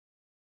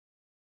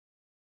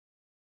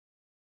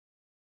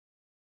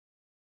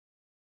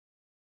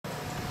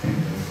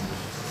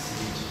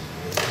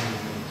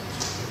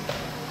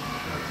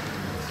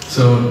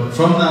So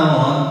from now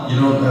on,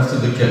 you don't have to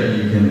look at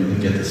me, you can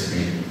look at the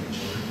screen.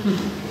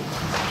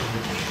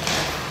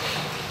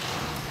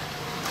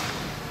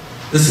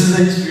 This is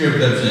the history of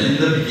redemption. In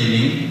the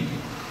beginning,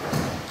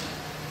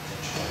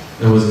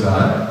 there was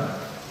God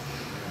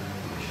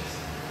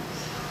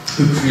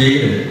who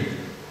created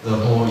the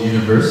whole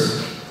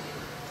universe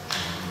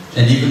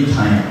and even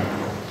time.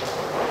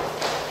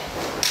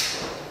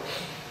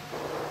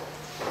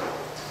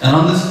 And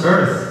on this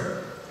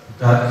earth,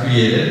 God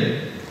created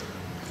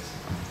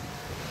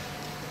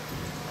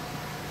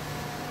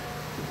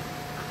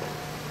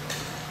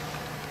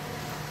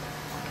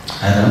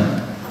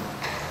Adam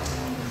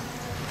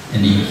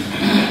and Eve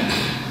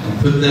and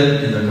put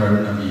them in the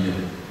Garden of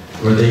Eden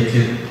where they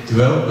could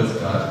dwell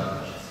with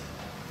God.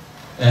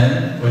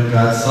 And when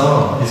God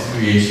saw His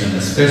creation,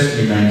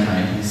 especially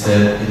mankind, He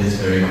said, "It is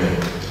very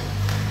good."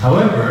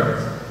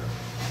 However,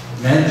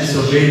 man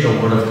disobeyed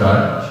the word of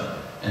God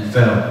and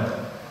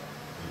fell,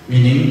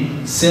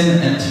 meaning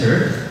sin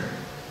entered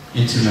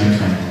into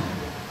mankind.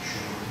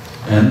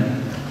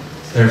 And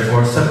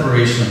therefore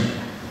separation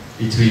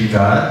between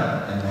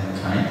God and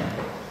mankind.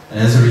 And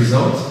as a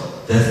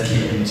result, death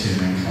came into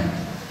mankind.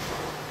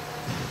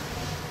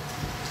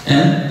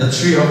 And the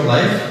tree of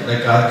life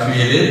that God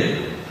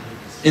created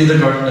in the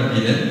Garden of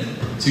Eden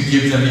to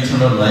give them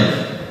eternal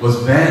life was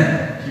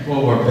banned.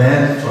 People were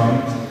banned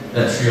from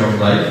that tree of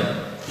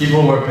life.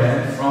 People were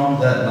banned from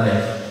that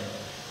life.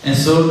 And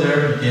so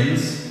there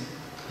begins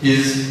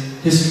His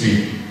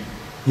history,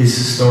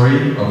 His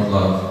story of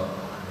love.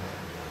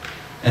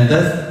 And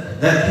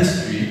that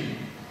history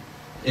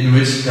in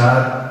which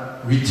God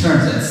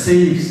returns and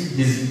saves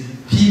His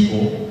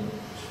people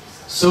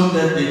so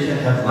that they can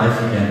have life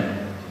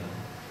again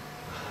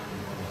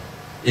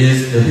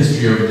is the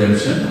history of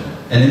redemption.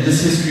 And in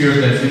this history of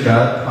redemption,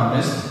 God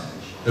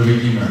promised the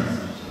Redeemer,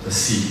 the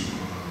seed.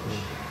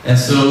 And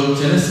so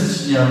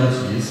Genesis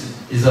genealogies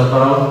is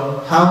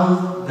about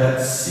how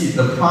that seed,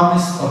 the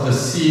promise of the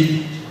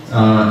seed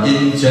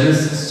in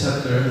Genesis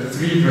chapter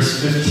 3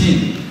 verse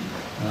 15,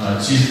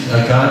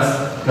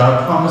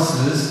 God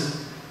promises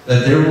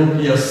that there will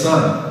be a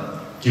son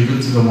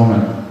given to the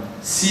woman,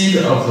 seed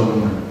of the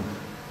woman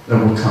that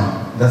will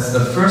come. That's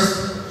the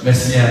first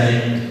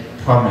messianic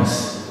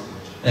promise.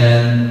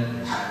 And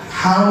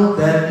how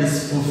that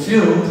is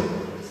fulfilled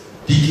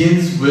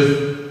begins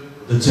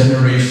with the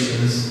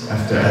generations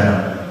after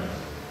Adam.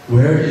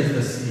 Where is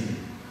the seed?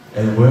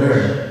 And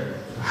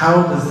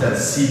how does that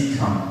seed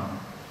come?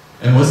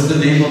 And what's the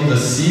name of the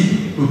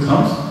seed who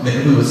comes?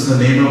 What's the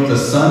name of the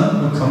son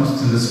who comes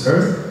to this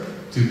earth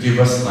to give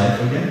us life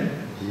again?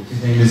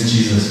 His name is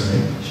Jesus,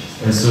 right?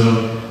 And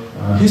so,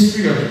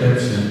 history of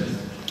redemption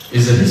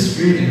is a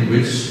history in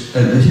which,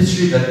 the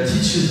history that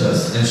teaches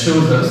us and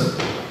shows us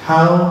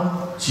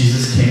how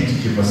Jesus came to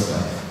give us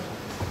life.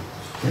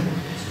 Okay?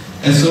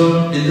 And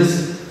so, in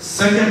this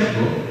second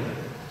book,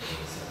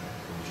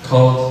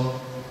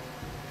 called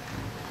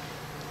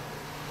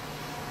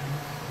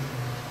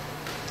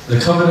The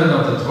Covenant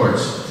of the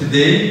Torch.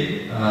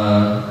 Today,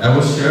 I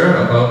will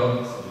share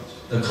about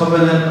the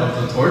Covenant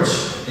of the Torch,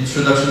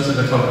 Introduction to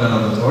the Covenant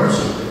of the Torch.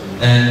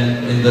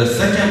 And in the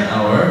second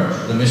hour,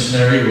 the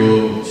missionary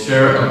will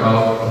share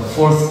about the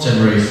fourth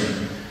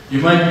generation.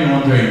 You might be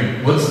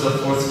wondering, what's the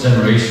fourth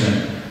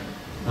generation?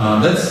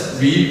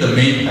 Let's read the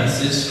main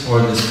passage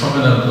for this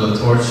Covenant of the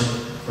Torch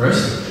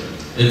first.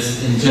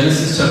 It's in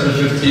Genesis chapter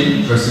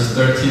 15, verses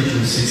 13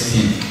 through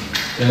 16.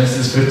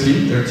 Genesis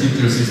 15, 13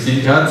 through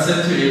 16. God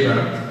said to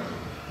Abraham,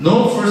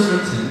 "Know for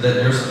certain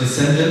that your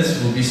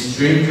descendants will be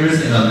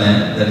strangers in a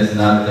land that is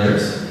not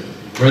theirs,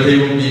 where they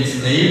will be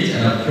enslaved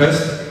and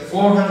oppressed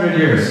 400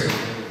 years.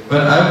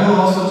 But I will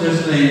also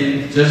judge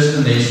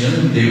the nation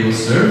whom they will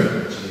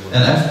serve,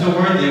 and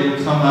afterward they will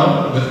come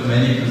out with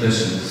many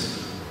possessions.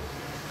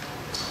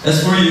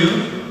 As for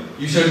you,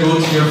 you shall go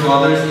to your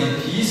fathers in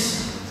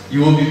peace. You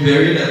will be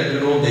buried at a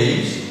good old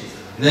age.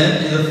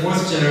 Then in the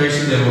fourth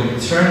generation they will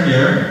return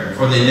here,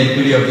 for the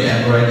iniquity of the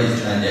Amorite is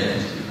not yet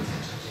complete."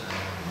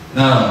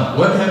 Now,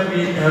 what have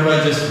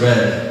I just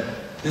read?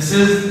 This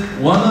is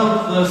one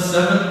of the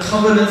 7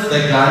 covenants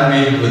that God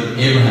made with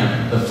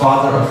Abraham, the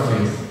father of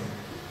faith.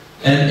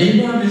 And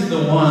Abraham is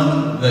the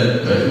one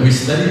that we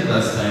studied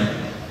last time.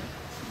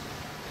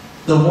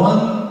 The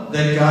one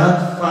that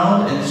God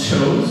found and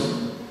chose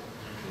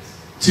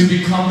to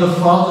become the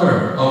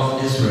father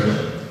of Israel,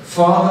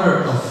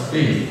 father of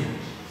faith.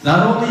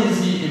 Not only is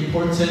he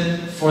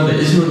important for the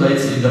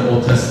Israelites in the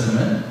Old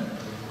Testament,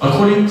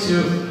 according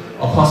to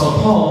Apostle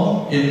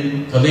Paul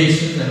in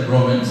Galatians and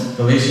Romans,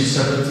 Galatians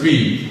chapter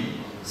 3,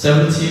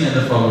 17 and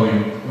the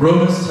following,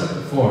 Romans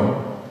chapter 4.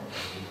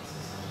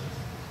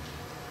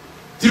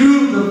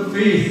 Through the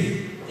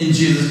faith in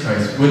Jesus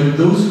Christ, when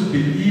those who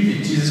believe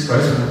in Jesus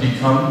Christ will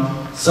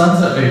become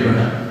sons of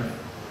Abraham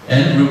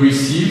and will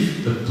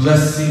receive the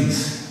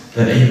blessings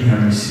that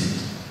Abraham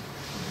received.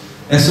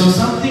 And so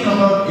something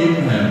about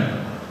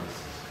Abraham,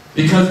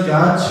 because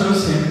God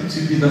chose him to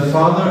be the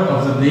father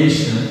of the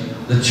nation,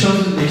 the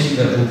chosen nation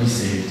that will be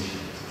saved.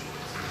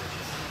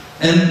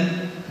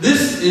 And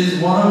this is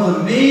one of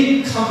the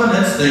main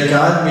covenants that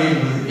God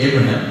made with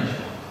Abraham.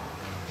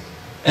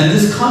 And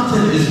this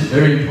content is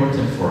very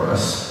important for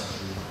us.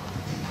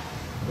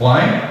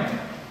 Why?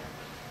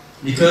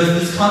 Because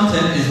this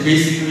content is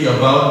basically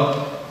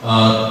about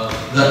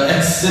the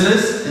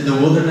exodus and the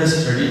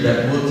wilderness journey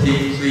that will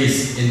take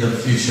place in the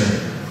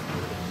future.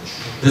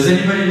 Does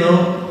anybody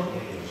know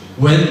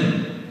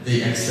when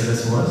the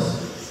exodus was?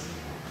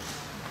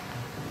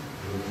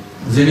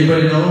 Does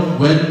anybody know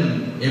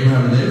when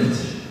Abraham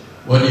lived?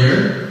 What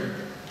year?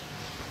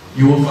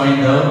 You will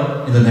find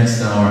out in the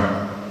next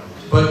hour.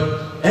 But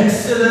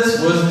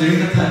Exodus was during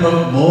the time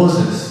of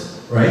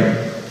Moses,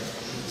 right?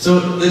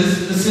 So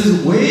this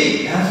is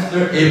way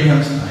after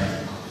Abraham's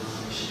time.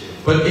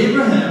 But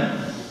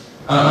Abraham,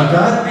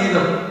 God made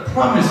a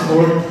promise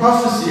or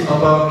prophecy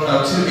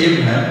about to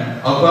Abraham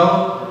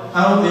about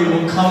how they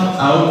will come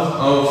out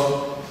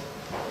of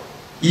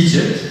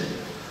Egypt,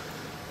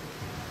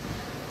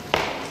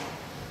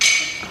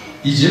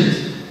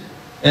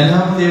 and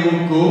how they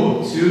will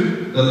go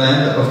to the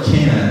land of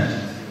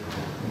Canaan.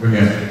 Over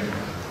here.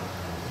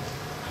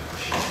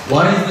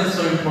 Why is that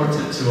so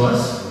important to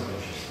us?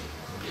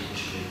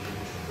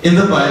 In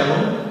the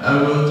Bible,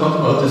 I will talk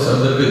about this a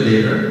little bit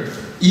later,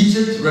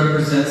 Egypt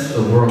represents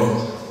the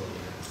world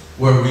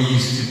where we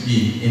used to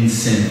be in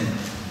sin.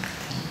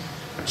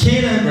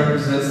 Canaan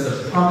represents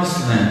the promised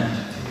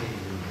land,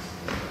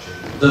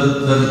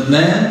 the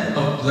land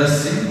of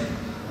blessing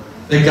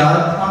that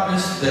God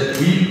promised that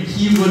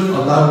He would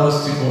allow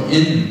us to go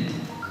in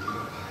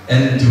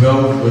and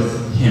dwell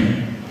with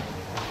Him.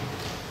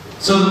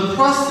 So the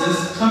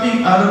process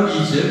coming out of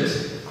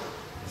Egypt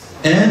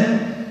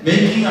and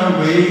making our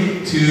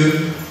way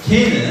to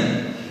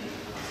Canaan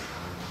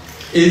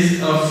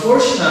is a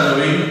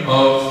foreshadowing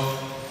of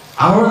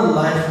our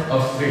life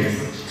of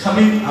faith,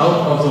 coming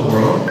out of the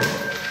world,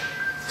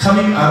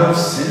 coming out of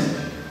sin,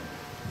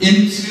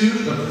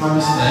 into the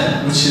promised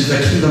land, which is the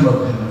kingdom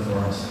of heaven for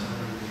us.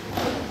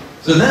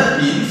 So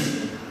that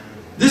means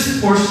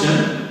this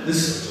portion,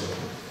 this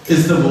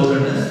is the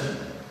wilderness.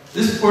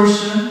 This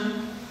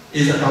portion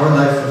is our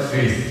life of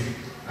faith,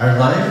 our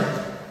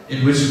life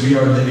in which we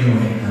are living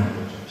right now.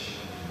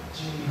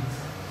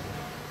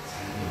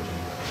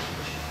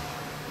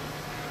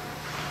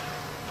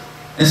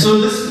 And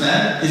so this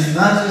map is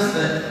not just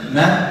a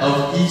map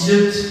of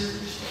Egypt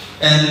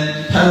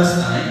and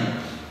Palestine.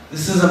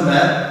 This is a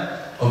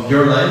map of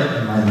your life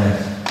and my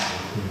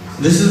life.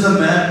 This is a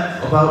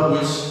map about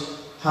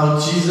how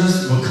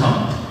Jesus will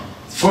come.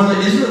 For the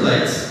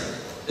Israelites,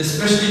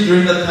 especially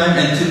during that time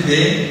and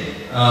today,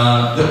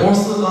 the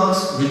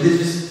Orthodox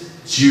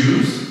religious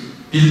Jews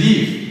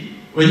believe,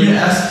 when you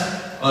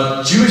ask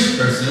a Jewish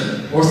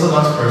person,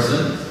 Orthodox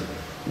person,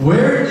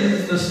 where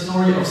is the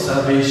story of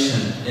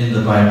salvation in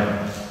the Bible?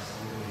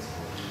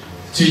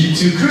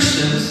 To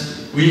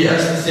Christians, we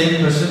ask the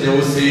same question, they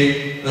will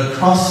say the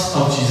cross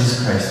of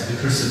Jesus Christ, the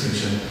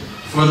crucifixion.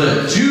 For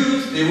the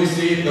Jews, they will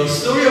say the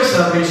story of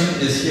salvation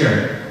is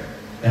here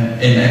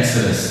in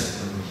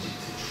Exodus.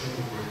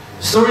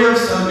 The story of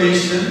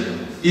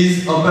salvation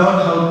is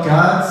about how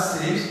God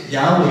saves,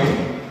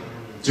 Yahweh,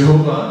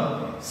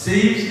 Jehovah,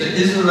 saves the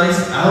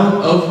Israelites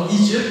out of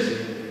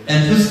Egypt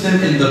and puts them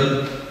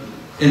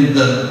in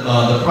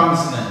the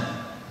promised land,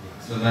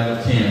 the land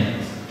of Canaan.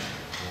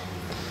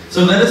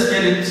 So let us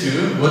get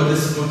into what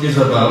this book is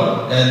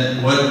about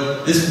and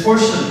what this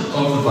portion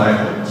of the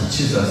Bible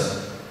teaches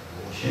us.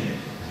 Okay.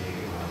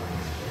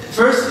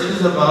 First, it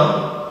is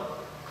about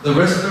the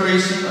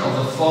restoration of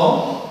the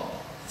fall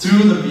through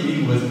the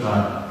meeting with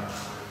God.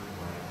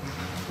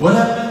 What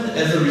happened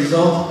as a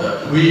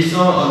result? We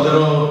saw a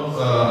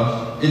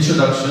little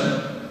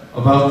introduction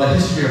about the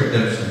history of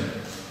redemption.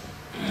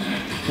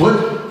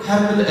 What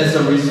happened as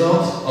a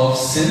result of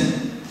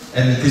sin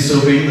and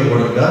disobeying the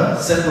word of God?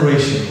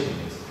 Separation.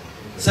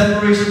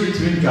 Separation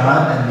between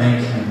God and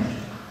mankind.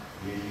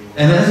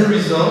 And as a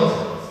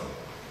result,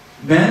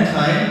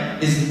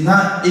 mankind is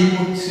not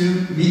able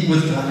to meet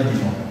with God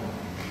anymore.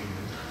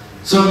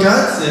 So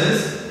God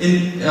says,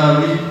 in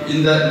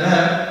that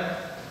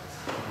map,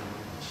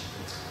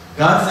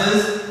 God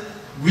says,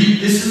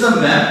 this is a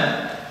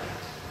map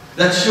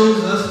that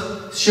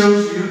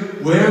shows you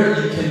where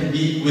you can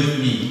meet with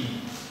me.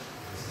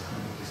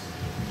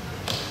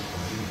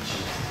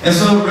 And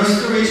so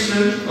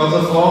restoration of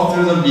the fall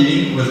through the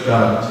meeting with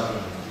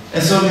God.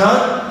 And so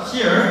God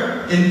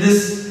here, in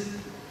this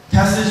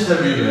passage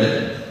that we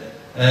read,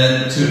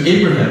 and to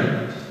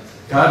Abraham,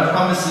 God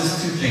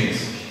promises two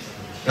things.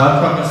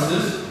 God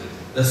promises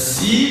the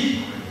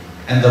seed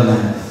and the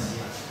land.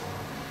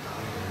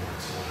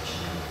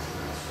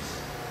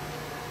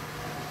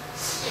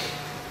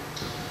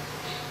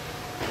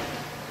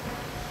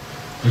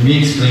 Let me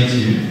explain to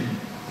you.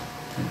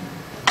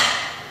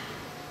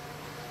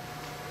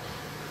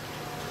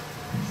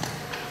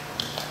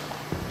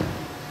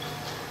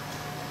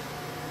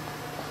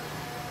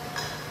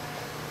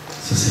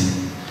 It's the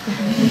same.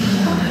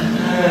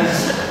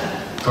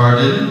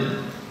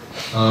 Garden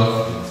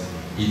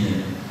of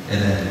Eden.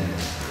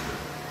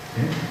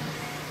 Okay.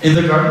 In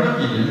the Garden of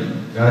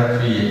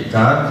Eden,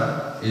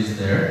 God is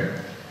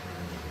there.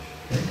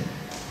 Okay.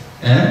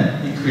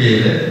 And He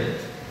created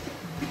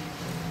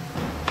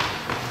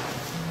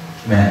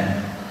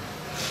man.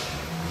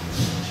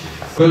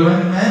 But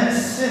when man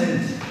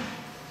sinned,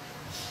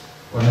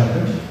 what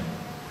happened?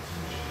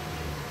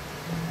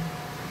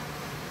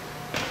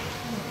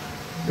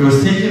 He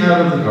was taken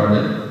out of the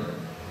garden,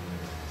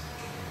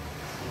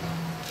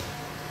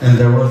 and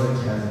there was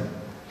a chasm,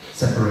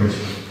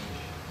 separation.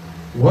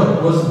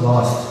 What was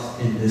lost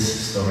in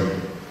this story?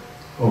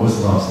 What was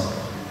lost?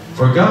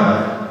 For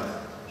God,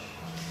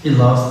 He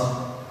lost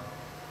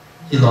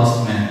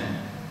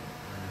man.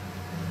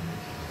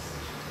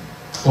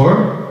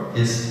 Or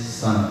His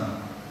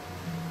son.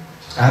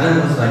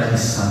 Adam was like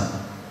His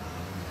son.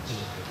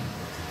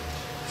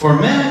 For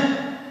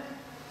man,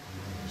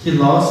 He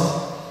lost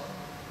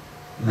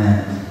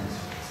man.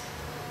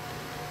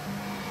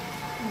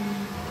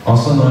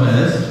 Also known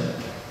as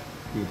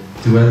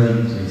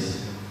dwelling place.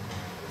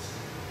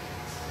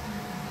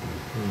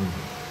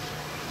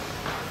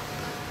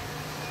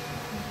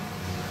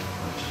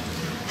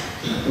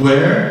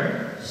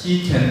 Where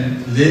he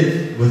can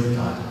live with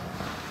God.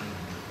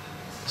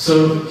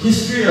 So,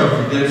 history of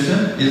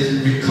redemption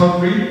is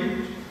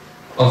recovery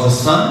of the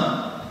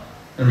son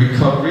and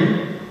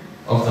recovery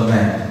of the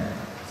man.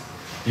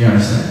 Do you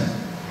understand?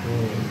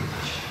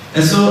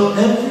 And so,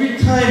 every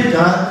time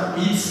God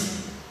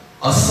meets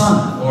a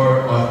son or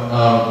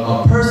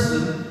a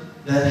person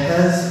that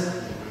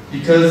has,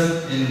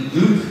 because in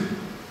Luke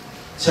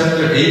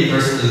chapter 8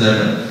 verse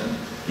 11,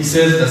 he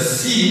says the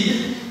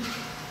seed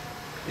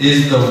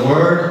is the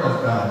word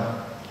of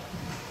God.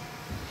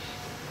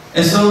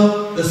 And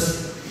so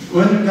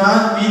when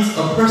God meets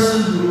a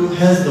person who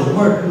has the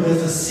word, who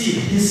has the seed,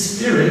 His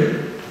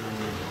Spirit,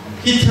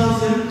 He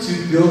tells him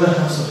to build a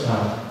house of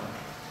God.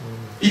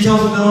 He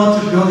tells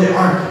Noah to build the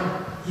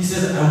ark. He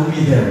says, I will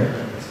be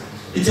there.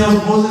 He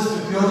tells Moses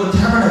to build a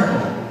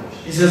tabernacle.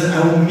 He says,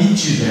 I will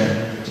meet you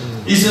there.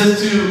 He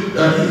says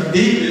to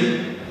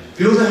David,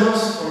 build a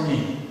house for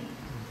me.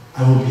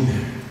 I will be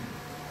there.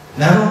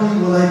 Not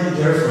only will I be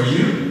there for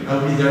you, I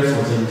will be there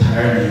for the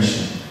entire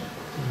nation.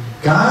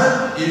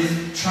 God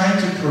is trying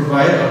to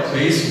provide a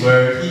place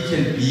where He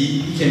can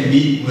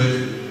meet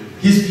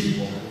with His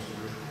people.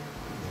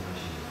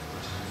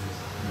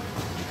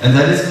 And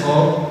that is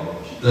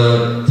called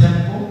the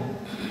temple.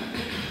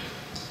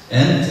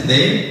 And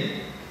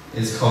today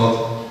it's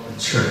called the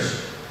church.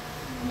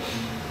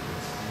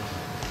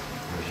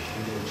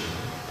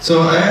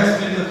 So I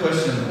asked you the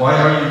question, why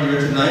are you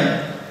here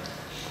tonight?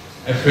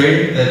 I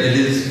pray that it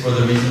is for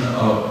the reason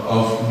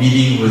of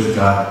meeting with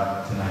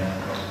God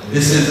tonight.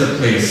 This is a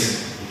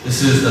place.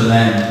 This is the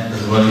land,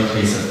 the dwelling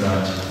place of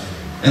God.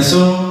 And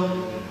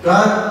so,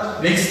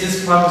 God makes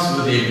this promise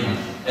with Abraham.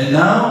 And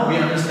now we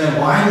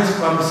understand why this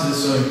promise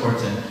is so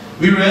important.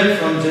 We read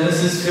from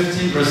Genesis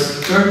 15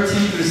 verse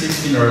 13 through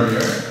 16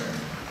 earlier.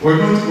 We're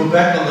going to go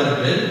back a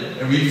little bit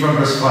and read from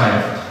verse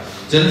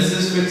 5.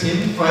 Genesis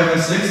 15, 5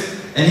 and 6.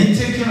 And he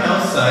took him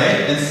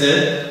outside and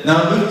said,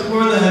 now look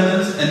toward the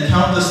heavens and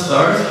count the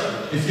stars,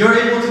 if you're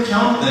able to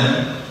count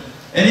them.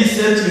 And he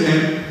said to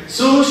him,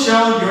 so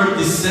shall your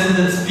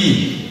descendants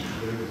be.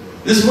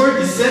 This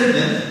word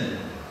descendant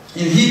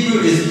in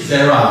Hebrew is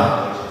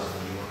zerah.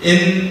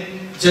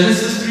 In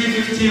Genesis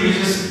 3:15 we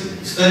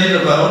just studied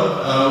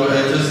about,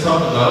 I just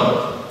talked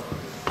about,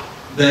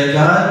 that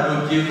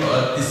God will give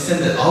a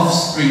descendant,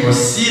 offspring or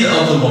seed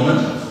of the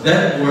woman.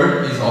 That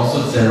word is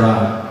also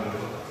zerah.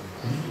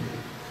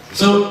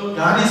 So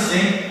God is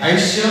saying,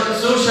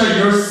 so shall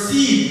your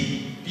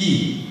seed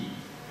be.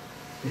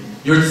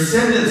 Your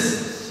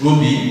descendants will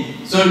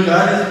be. So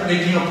God is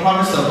making a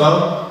promise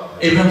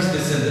about Abraham's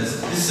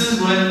descendants. This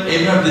is when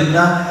Abraham did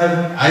not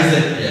have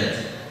Isaac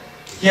yet.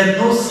 He had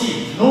no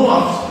seed, no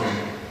offspring.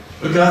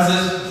 But God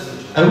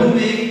says, I will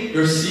make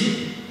your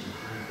seed.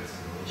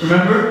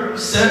 Remember,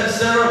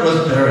 Sarah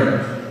was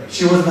barren.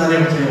 She was not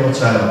able to have a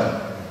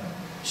child.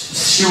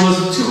 She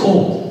was too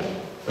old.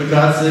 But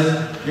God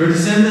says, your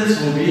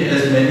descendants will be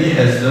as many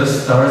as the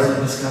stars in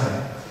the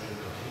sky.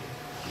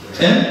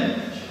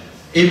 And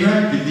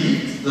Abraham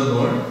believed the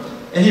Lord,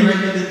 and He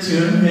reckoned it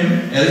to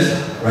him as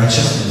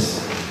righteousness.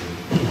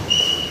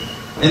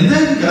 And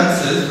then God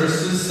says,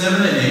 verses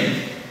 7 and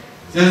 8,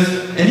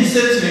 says, and He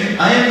said to him,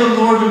 I am the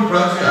Lord who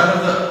brought you out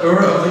of the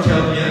Ur of the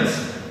Chaldeans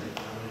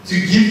to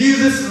give you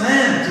this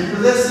land to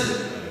possess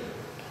it.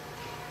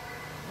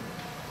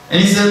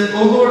 And He said,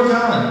 O Lord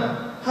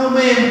God, how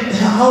may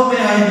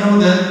I know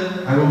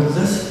that I will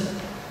possess it?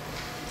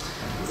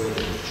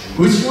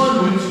 Which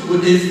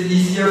one is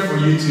easier for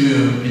you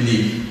to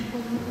believe?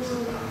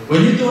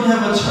 When you don't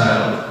have a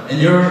child and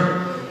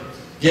you're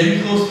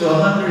getting close to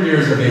 100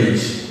 years of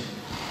age,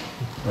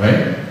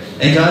 right?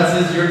 And God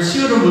says your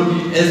children will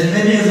be as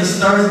many as the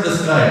stars in the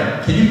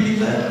sky. Can you believe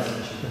that?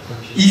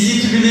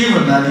 Easy to believe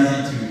or not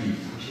easy to believe?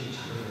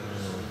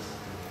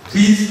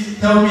 Please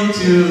help me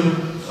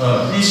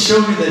please show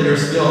me that you're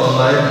still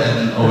alive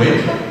and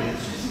awake.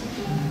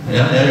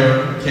 Yeah, you're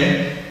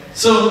okay.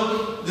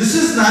 So this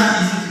is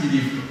not easy to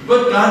believe.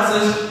 But God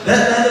says,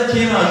 that land of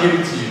Canaan, I'll give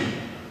it to you.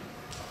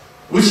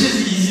 Which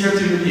is easier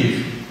to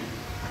believe?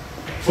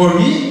 For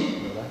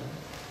me,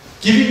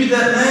 giving me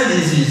that land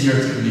is easier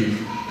to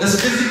believe. That's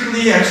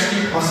physically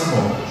actually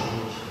possible.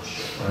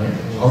 Right?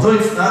 Although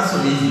it's not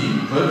so easy,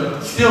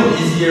 but still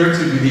easier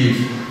to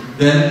believe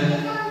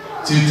than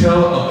to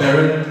tell a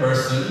barren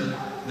person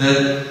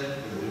that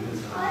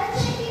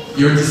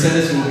your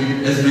descendants will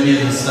be as many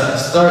as the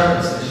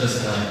stars in the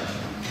sky.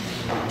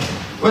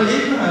 But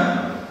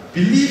Abraham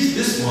believes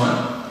this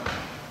one,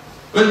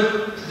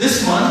 but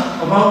this one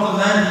about the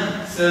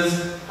land, he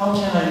says, how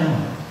can I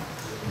know?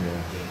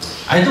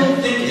 I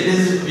don't think it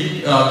is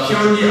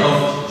purely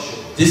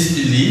of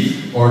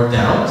disbelief or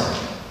doubt,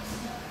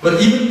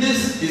 but even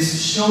this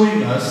is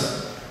showing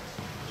us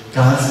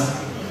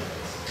God's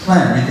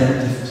plan,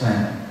 redemptive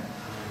plan.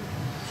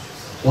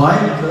 Why?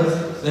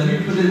 Because, let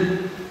me put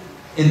it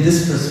in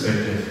this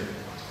perspective.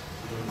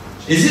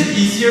 Is it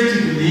easier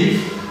to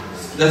believe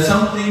that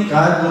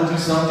God will do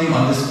something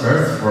on this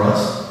earth for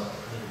us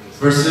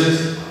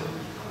versus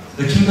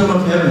the kingdom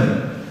of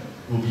heaven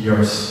will be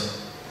yours?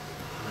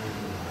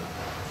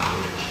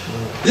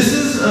 This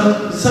is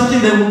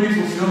something that will be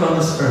fulfilled on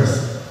this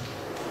earth.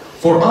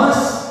 For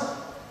us,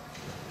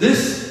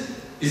 this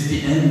is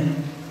the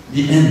end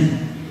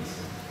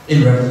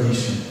in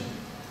Revelation.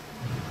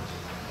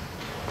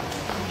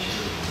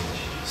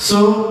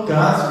 So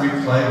God's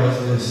reply was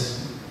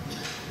this.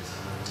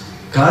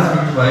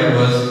 God's reply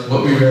was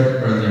what we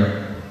read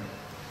earlier.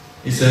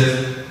 He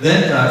says,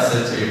 then God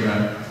said to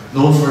Abraham,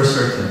 know for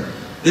certain.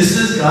 This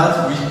is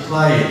God's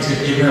reply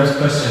to Abraham's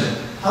question.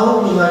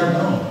 How will I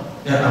know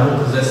that I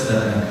will possess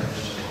that land?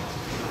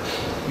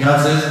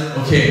 God says,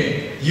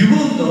 okay, you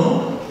will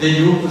know that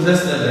you will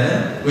possess that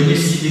land when you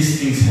see these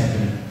things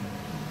happening.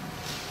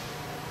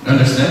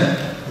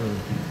 Understand?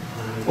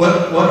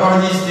 What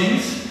are these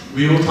things?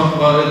 We will talk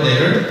about it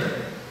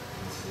later.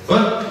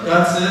 But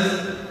God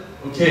says,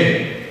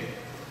 okay,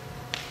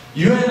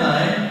 you and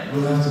I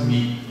will have to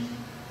meet.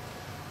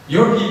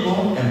 Your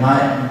people and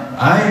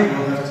I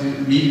will have to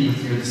meet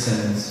with your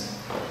descendants.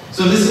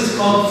 So this is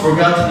called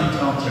forgotten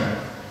encounter.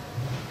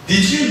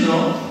 Did you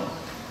know,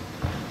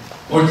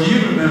 or do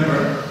you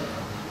remember,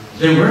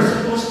 that we're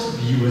supposed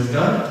to be with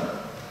God?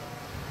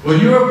 When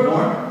you were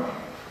born,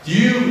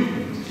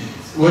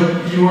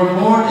 when you were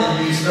born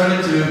and you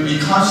started to be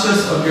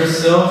conscious of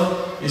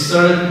yourself, you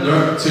started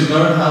to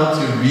learn how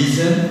to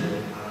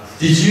reason,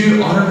 did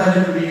you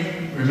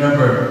automatically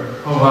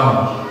remember, oh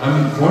wow,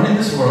 I'm born in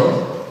this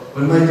world,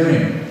 what am I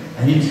doing?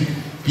 I need to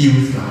be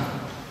with God.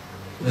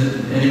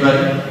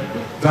 Anybody?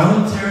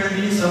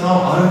 Voluntarily,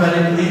 somehow,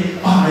 automatically,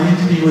 oh, I need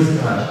to be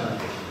with God.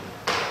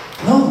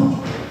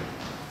 No.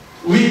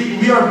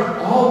 We are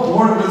all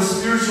born with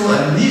spiritual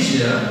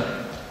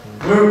amnesia,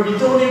 where we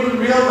don't even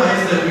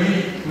realize that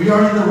we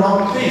are in the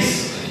wrong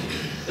place,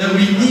 that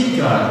we need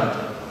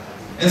God.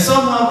 And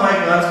somehow, by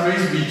God's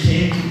grace, we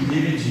came to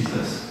believe in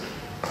Jesus.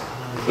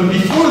 But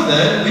before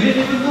that, we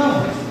didn't even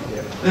know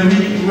that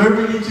where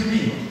we need to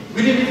be.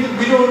 Maybe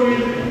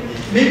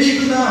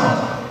even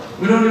now,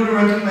 we don't even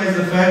recognize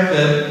the fact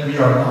that we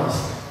are lost.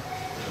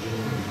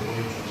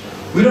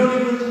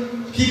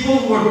 People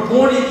who were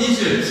born in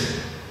Egypt,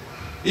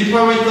 they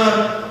probably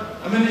thought,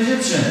 I'm an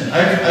Egyptian.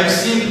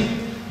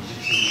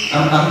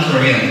 I'm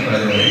Korean, by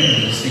the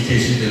way, just in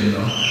case you didn't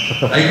know.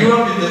 I grew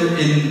up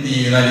in the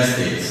United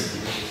States.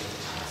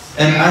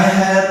 And I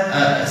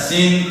had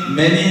seen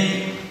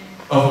many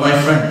of my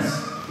friends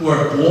who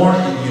are born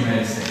in the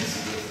United States.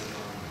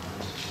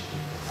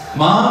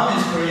 Mom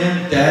is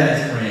Korean, dad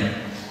is Korean.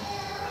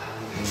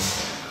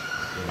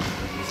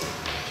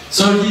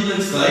 So he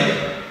looks like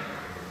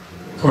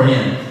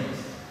Korean.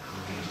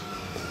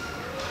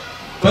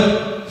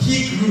 But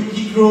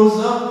he grows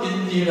up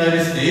in the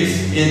United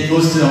States and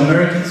goes to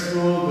American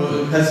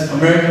school, has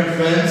American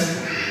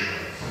friends,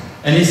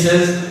 and he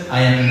says,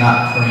 I am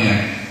not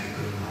Korean.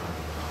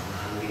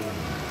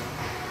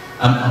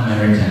 I'm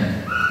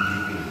American.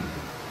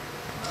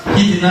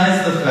 He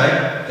denies the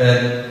fact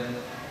that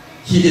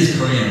he is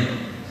Korean.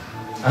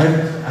 I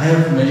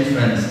have many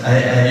friends.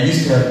 I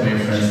used to have many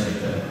friends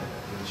like that.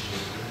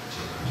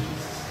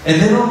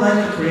 And they don't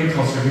like the Korean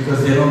culture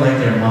because they don't like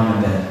their mom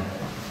and dad.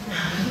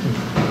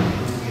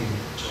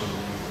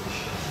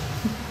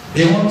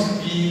 They want to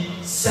be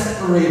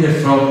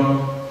separated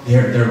from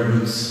their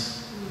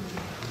roots.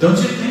 Don't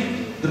you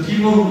think the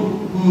people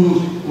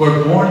who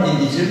were born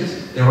in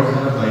Egypt, they were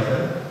kind of like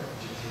that?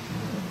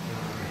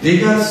 They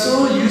got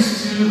so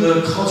used to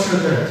the culture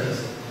there.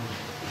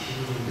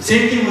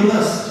 Same thing with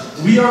us.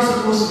 We are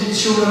supposed to be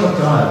children of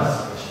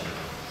God.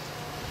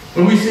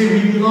 When we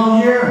say we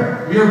belong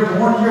here, we are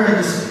born here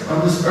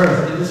on this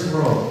earth, in this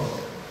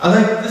world. I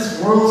like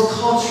this world's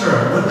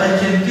culture, what I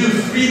can do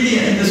freely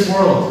in this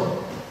world.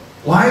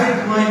 Why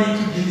do I need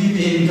to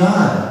believe in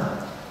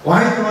God?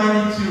 Why do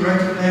I need to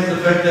recognize the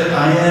fact that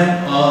I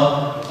am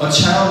a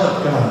child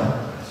of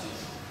God?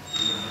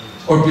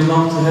 Or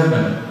belong to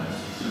heaven?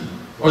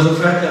 Or the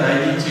fact that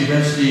I need to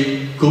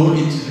eventually go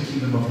into the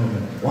kingdom of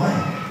heaven? Why?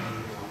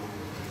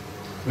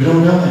 We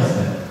don't realize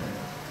that.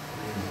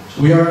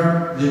 We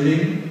are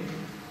living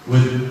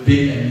with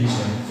big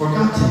amnesia,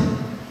 forgotten.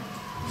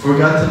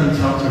 forgotten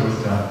encounter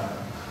with God.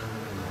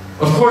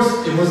 Of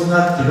course, it was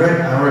not the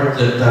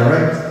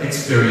direct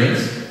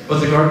experience, but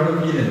the Garden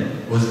of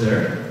Eden was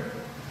there.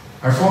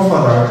 Our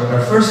forefather,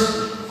 our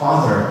first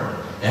father,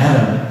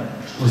 Adam,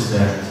 was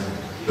there.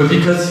 But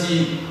because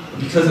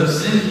of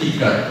sin, he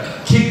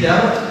got kicked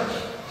out.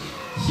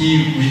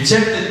 He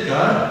rejected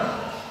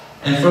God,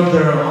 and from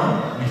there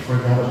on, we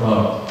forgot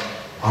about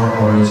our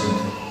origin.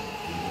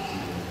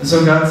 And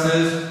so God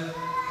says,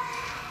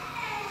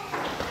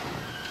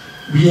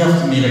 we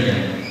have to meet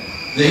again.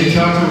 The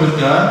encounter with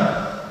God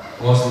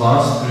was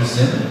lost through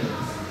sin.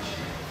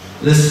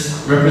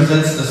 This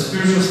represents the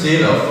spiritual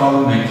state of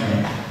fallen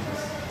mankind,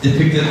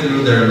 depicted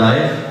through their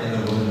life in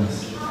the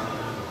wilderness.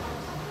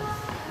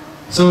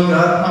 So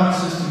God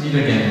promises to meet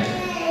again.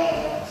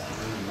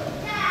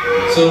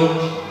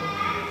 So,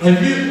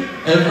 have you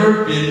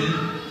ever been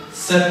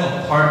set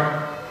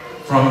apart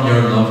from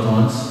your loved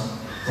ones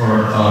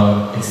for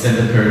an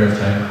extended period of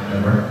time?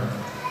 Ever?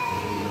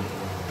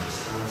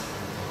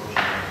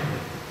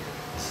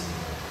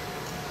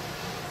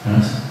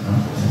 Yes? No?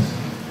 Yes.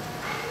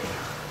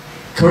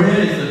 Korea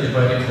is a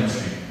divided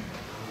country.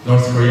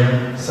 North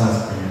Korea,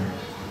 South Korea.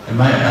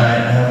 And I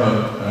have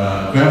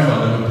a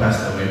grandfather who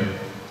passed away.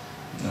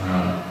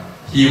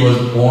 He was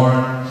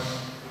born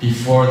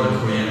before the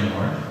Korean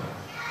War.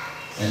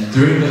 And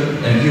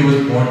he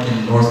was born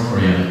in North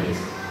Korea.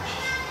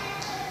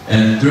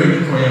 And during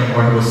the Korean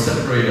War, he was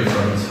separated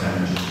from his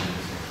family.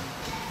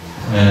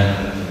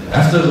 And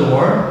after the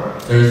war,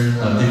 there's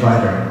a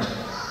divider.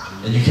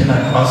 And you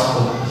cannot cross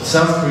over.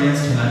 South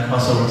Koreans cannot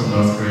cross over to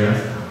North Korea,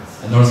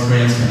 and North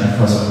Koreans cannot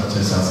cross over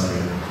to South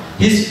Korea.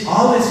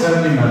 All his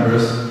family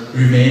members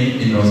remain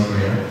in North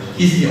Korea.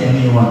 He's the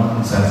only one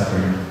in South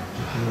Korea.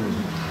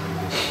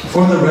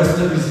 For the rest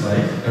of his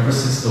life, ever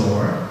since the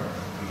war,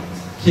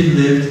 he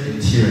lived in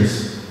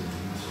tears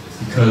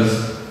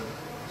because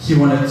he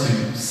wanted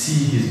to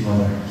see his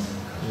mother.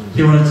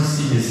 He wanted to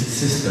see his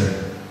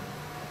sister.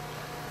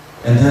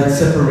 And that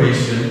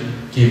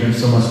separation gave him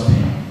so much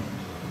pain.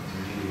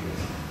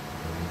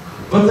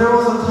 But there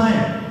was a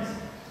time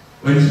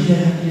when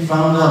he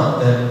found out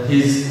that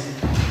his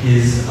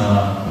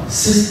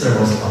sister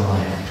was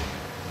alive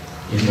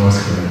in North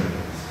Korea.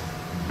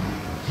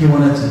 He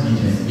wanted to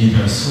meet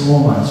her so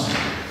much.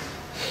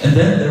 And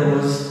then there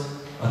was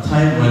a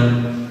time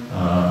when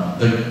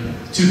the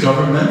two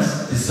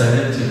governments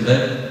decided to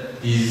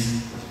let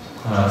these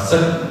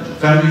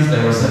families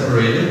that were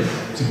separated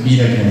to meet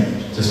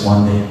again just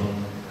one day.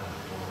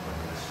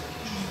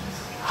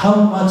 How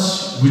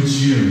much would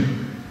you,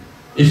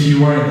 if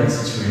you were in that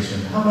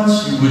situation, how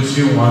much would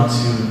you want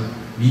to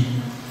meet,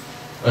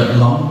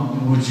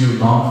 would you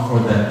long for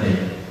that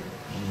day?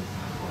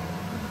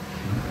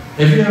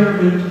 Have you ever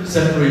been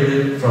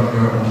separated from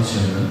your own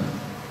children?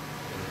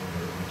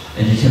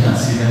 And you cannot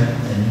see them,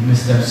 and you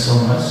miss them so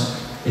much,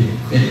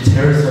 it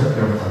tears up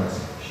your heart.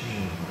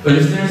 But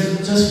if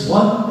there's just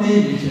one day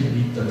you can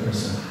meet the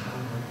person,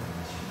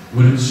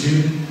 wouldn't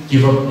you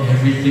give up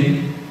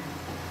everything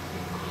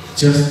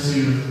just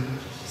to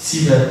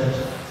see that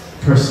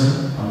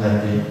person on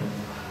that day?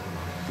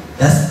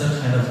 That's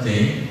the kind of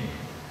day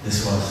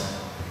this was.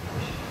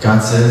 God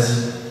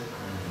says,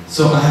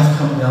 so I have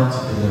come down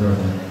to deliver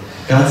them.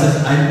 God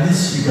says, I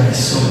miss you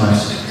guys so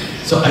much.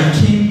 So I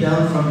came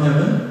down from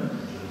heaven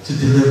to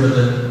deliver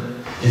the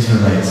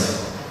Israelites.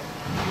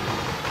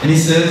 And he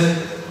says,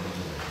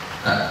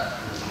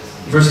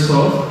 verse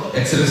 12,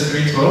 Exodus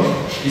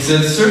 3:12, he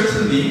says,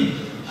 certainly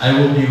I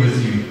will be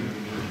with you.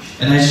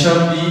 And this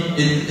shall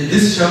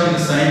be the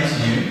sign to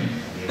you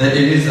that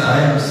it is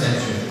I who sent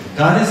you.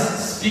 God is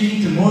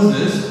speaking to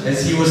Moses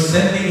as he was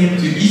sending him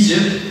to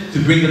Egypt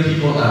to bring the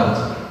people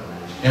out.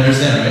 You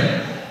understand, right?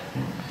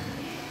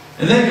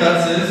 And then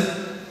God says,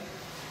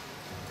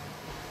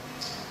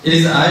 it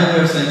is I who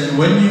have sent you.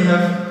 When you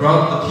have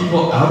brought the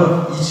people out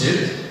of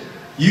Egypt,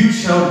 you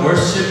shall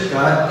worship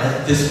God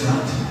at this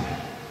mountain.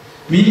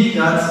 Meaning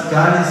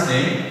God is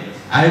saying,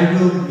 I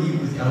will meet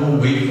with you. I will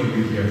wait for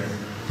you here.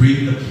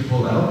 Bring the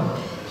people out,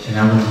 and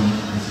I will meet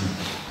with you.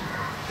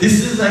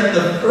 This is like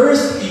the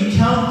first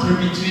encounter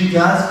between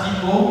God's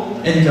people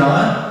and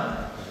God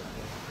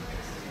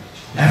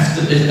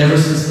ever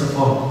since the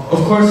fall.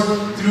 Of course,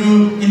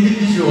 through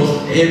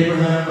individuals,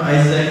 Abraham,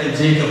 Isaac, and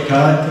Jacob,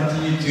 God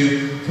continued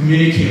to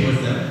communicate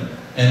with them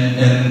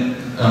and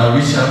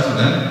reach out to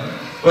them.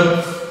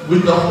 But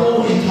with the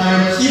whole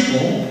entire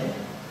people,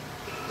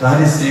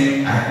 God is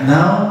saying,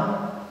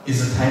 now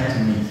is the time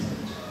to meet.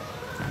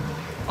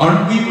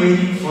 Aren't we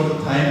waiting for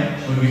the time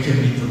when we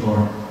can meet the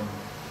Lord?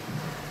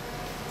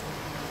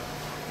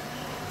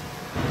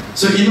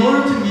 So in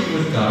order to meet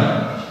with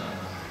God,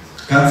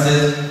 God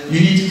says, you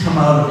need to come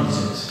out of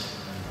Egypt.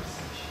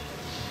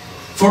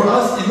 For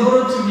us, in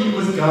order to meet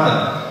with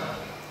God,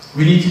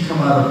 we need to come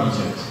out of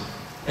Egypt.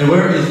 And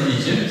where is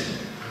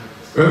Egypt?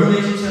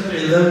 Revelation chapter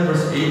 11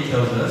 verse 8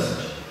 tells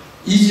us,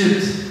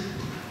 Egypt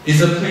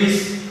is a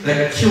place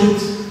that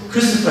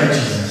crucified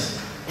Jesus.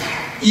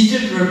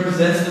 Egypt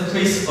represents the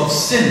place of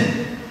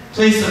sin,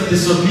 place of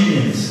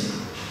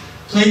disobedience,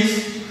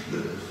 place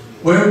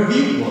where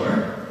we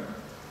were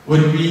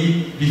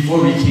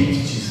before we came to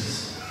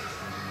Jesus.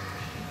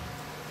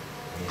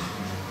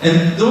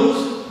 And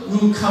those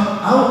who come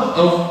out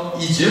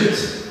of Egypt,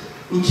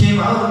 who came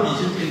out of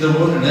Egypt in the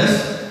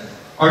wilderness,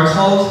 are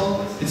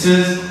called, it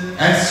says,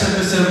 Acts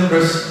chapter 7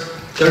 verse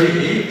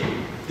 38,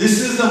 this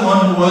is the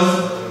one who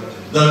was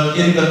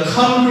in the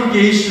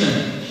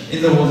congregation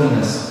in the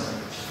wilderness.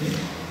 Okay?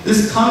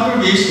 This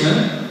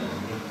congregation,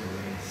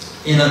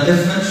 in a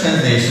different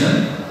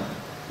translation,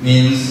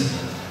 means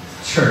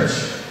church.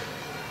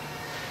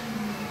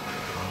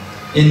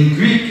 In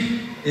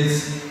Greek,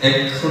 it's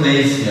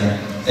ecclesia.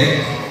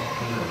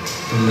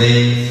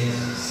 Ecclesia.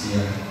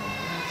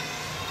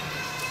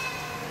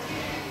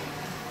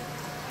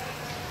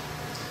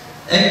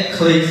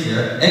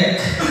 Ecclesia. Ek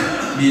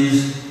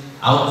means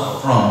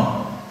out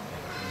from.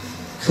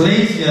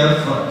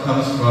 Ecclesia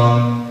comes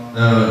from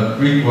the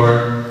Greek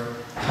word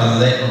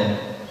kaleo.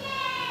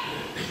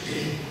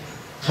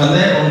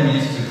 Kaleo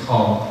means to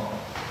call.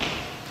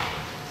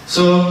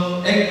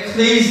 So,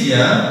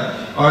 ecclesia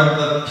are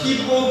the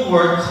people who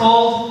are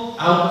called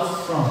out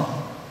from.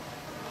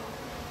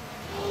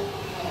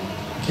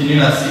 Can you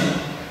not see?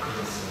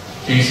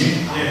 Can you see?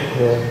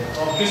 Yeah.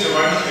 Oh, please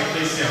write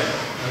ecclesia.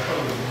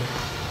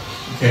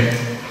 Okay.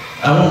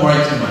 I won't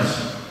write too much.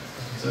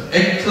 So,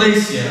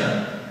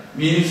 ecclesia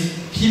means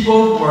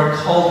people who are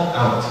called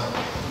out.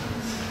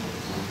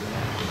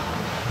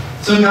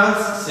 So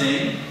God's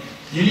saying,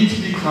 you need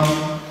to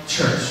become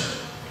church.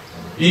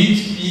 You need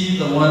to be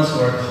the ones who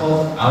are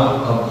called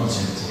out of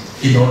Egypt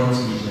in order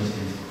to meet with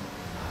Him.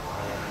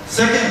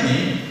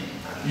 Secondly,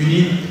 you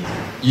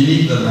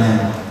need the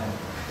land.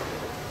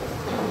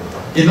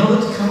 In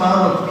order to come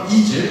out of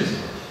Egypt,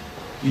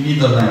 you need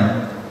the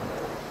land.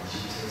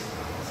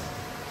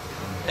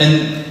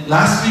 And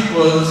last week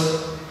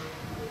was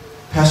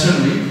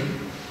Passion Week,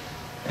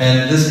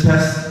 and this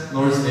past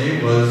Lord's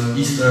Day was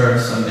Easter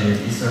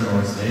Sunday, Easter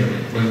Lord's Day,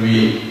 when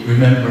we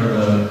remember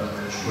the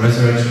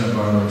resurrection of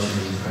our Lord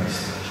Jesus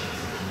Christ.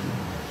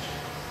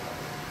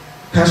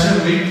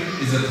 Passion Week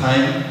is a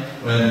time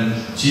when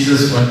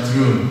Jesus went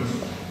through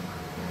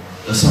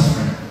the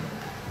suffering.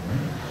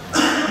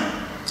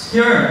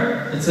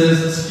 Here it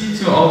says, speak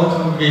to all the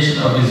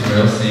congregation of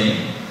Israel,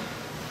 saying,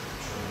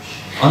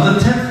 on the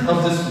 10th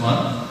of this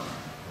month,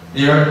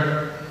 they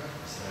are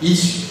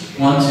each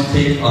want to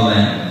take a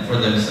lamb for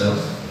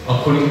themselves,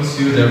 according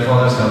to their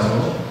father's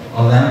household,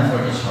 a lamb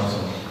for each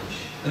household.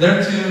 And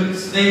they're to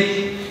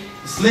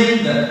slay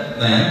that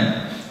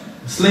lamb,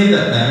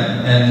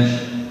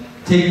 and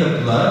take the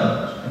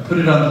blood and put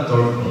it on the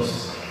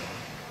doorpost.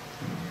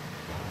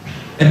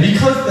 And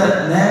because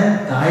that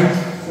lamb died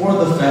for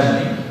the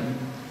family,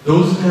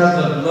 those who have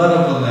the blood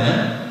of the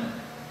lamb,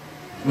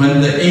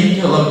 when the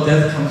angel of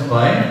death comes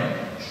by,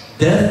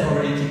 death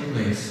already takes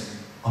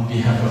place on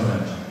behalf of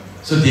them.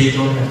 So they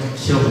don't have to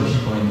kill the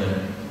people in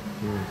there.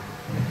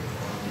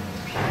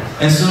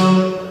 And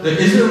so the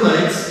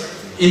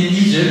Israelites in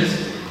Egypt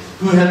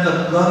who had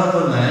the blood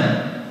of the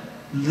lamb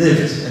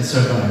lived and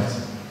survived.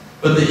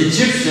 But the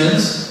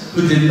Egyptians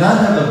who did not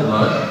have the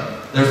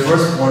blood, their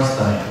firstborns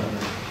died.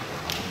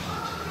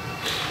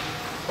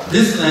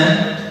 This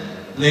land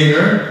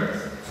later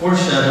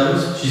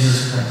foreshadows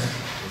Jesus Christ.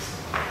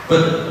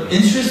 But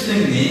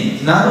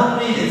interestingly, not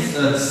only is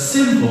a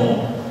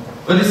symbol,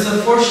 but it's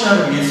a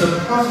foreshadowing, it's a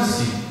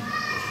prophecy.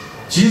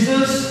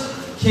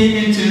 Jesus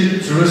came into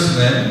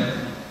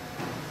Jerusalem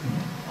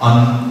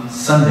on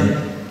Sunday,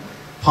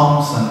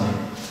 Palm Sunday.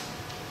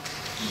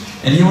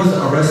 And he was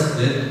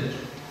arrested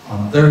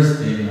on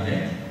Thursday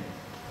night,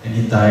 and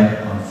he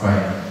died on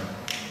Friday.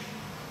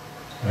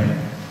 Right?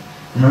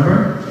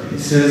 Remember? It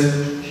says,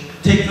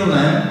 take the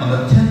lamb on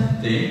the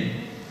 10th day.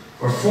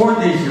 For 4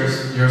 days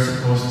you're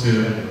supposed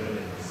to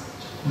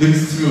look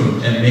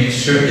through and make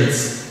sure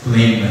it's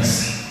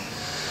blameless.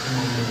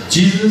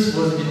 Jesus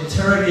was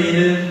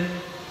interrogated.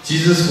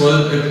 Jesus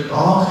was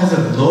all kinds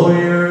of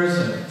lawyers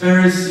and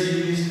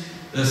Pharisees,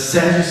 the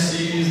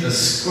Sadducees, the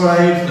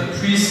scribes, the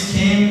priests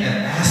came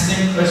and asked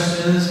him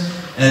questions,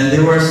 and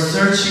they were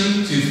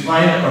searching to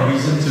find a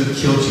reason to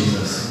kill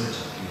Jesus.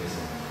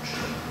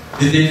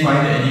 Did they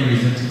find any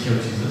reason to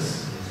kill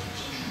Jesus?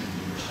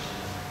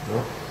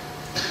 No.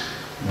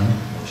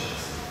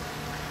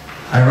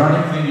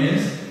 Ironic thing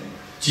is,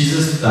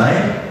 Jesus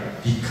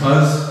died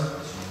because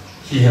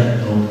he had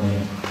no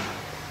blame.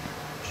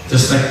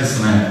 Just like this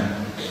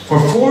man. For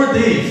 4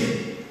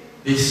 days,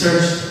 they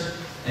searched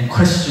and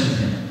questioned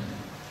him.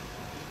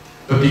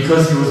 But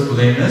because he was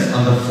blameless,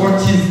 on the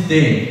 14th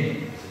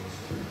day,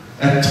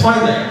 at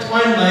twilight,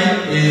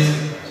 twilight is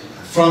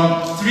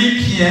from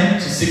 3 p.m.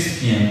 to 6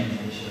 p.m.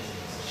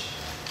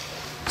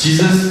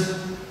 Jesus,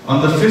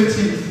 on the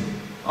 15th,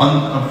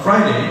 on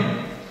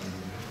Friday,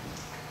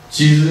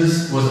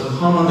 Jesus was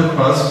hung on the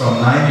cross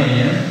from 9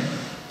 a.m.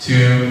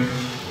 to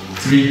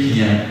 3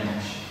 p.m.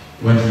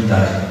 when he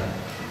died.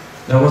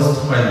 That was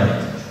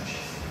twilight.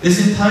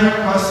 This entire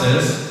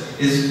process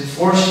is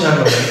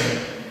foreshadowing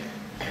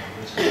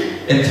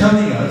and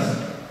telling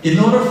us, in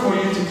order for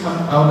you to come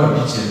out of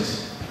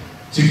Egypt,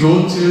 to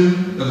go to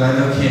the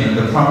land of Canaan,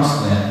 the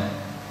promised land,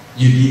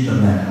 you need the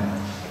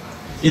lamb.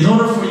 In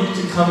order for you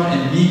to come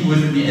and meet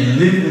with me and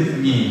live with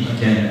me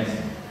again,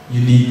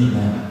 you need the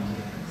Lamb.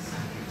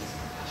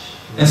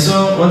 And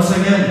so, once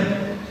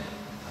again,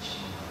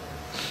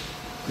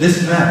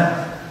 this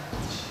map,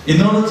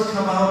 in order to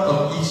come out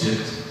of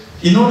Egypt,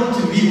 in order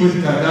to meet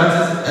with God, God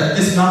says, at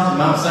this mountain,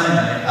 Mount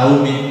Sinai, I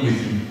will meet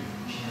with you.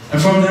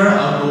 And from there,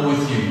 I'll go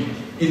with you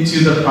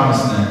into the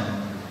promised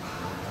land.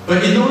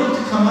 But in order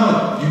to come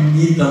out, you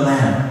need the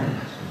Lamb.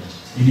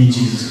 You need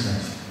Jesus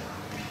Christ.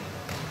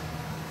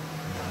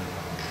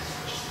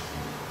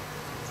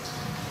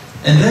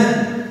 And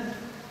then,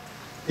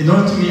 in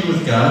order to meet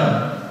with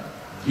God,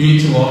 you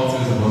need to walk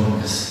through the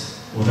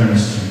wilderness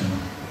journey.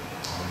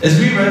 As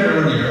we read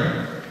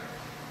earlier,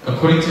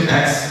 according to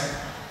Acts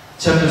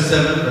chapter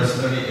 7, verse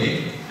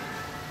 38,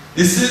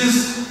 this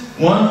is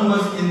one who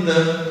was in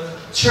the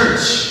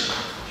church,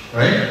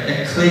 right?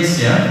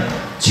 Ecclesia,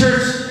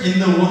 church in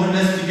the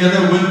wilderness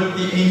together with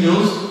the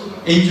angels.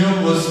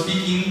 Angel was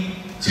speaking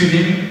to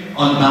him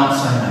on Mount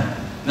Sinai.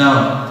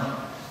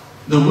 Now,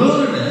 the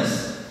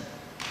wilderness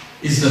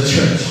is the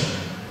church.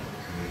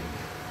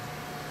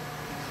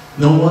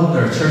 No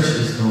wonder church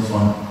is no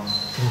fun.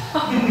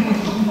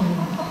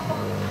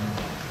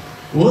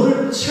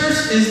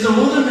 Church is the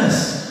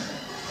wilderness.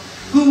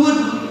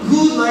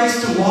 Who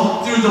likes to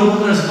walk through the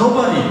wilderness?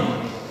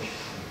 Nobody.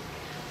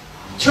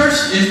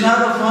 Church is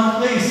not a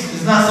fun place.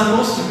 It's not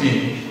supposed to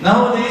be.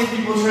 Nowadays,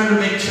 people try to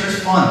make church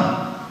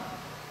fun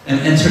and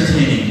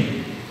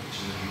entertaining.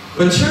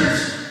 But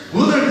church,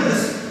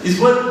 wilderness, is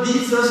what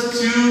leads us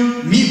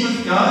to meet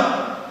with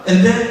God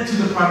and then to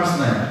the promised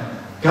land.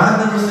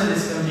 God never said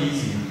it's going to be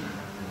easy.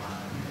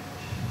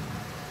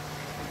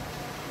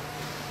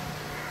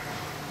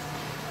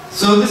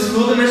 So this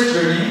wilderness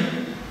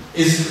journey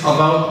is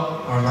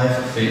about our life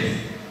of faith.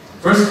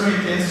 1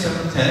 Corinthians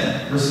chapter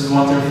 10, verses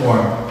 1 through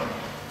 4.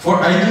 For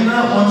I do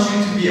not want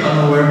you to be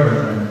unaware,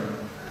 brethren.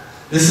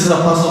 This is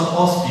Apostle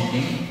Paul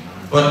speaking,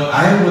 but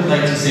I would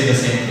like to say the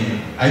same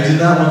thing. I do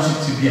not want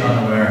you to be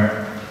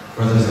unaware,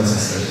 brothers and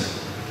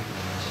sisters,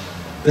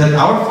 that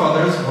our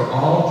fathers were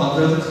all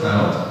under the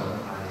cloud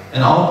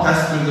and all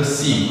passed through the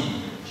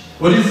sea.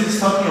 What is this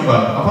talking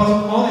about?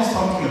 Apostle Paul is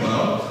talking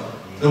about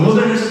the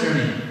wilderness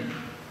journey,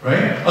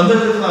 right? Under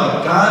the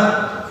cloud,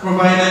 God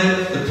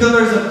provided the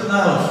pillars of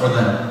cloud for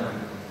them.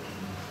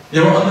 They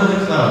were under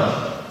the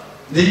cloud.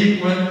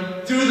 They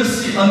went through the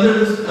sea,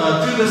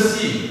 through the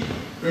sea.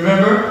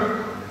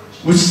 Remember?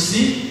 Which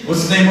sea?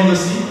 What's the name of the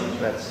sea?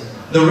 Red Sea.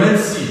 The Red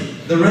Sea.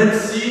 The Red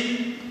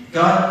Sea,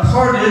 God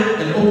parted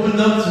and opened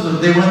up so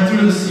that they went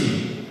through the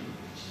sea.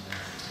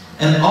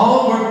 And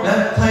all were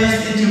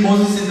baptized into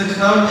Moses in the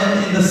cloud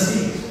and in the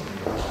sea.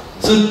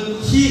 So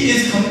he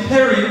is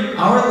comparing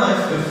our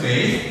life of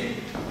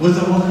faith with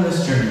the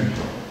wilderness journey.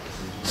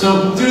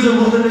 So through the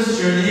wilderness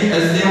journey,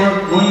 as they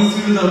were going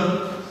through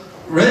the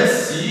Red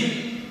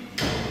Sea,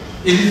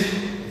 it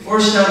is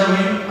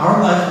foreshadowing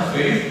our life of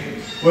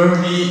faith, where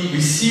we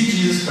receive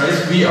Jesus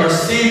Christ, we are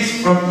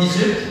saved from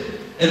Egypt,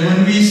 and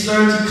when we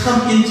start to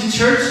come into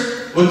church,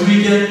 what do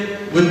we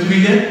get?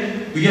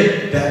 We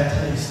get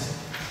baptized.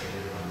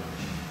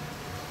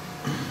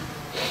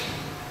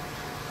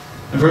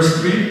 In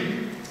verse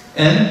 3,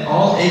 and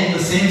all ate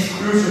the same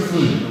spiritual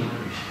food.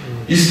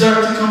 You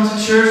start to come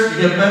to church,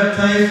 you get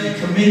baptized, you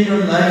commit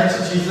your life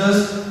to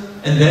Jesus,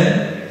 and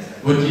then,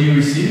 what do you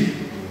receive?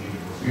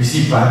 You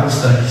receive Bible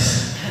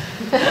studies.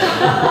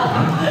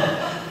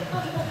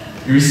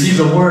 You receive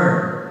the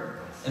Word.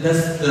 And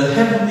that's the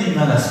heavenly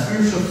manna,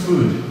 spiritual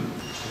food.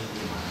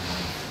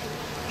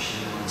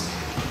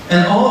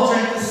 And all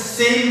drank the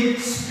same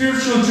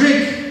spiritual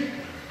drink,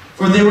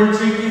 for they were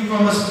drinking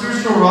from a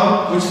spiritual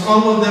rock which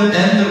followed them,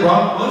 and the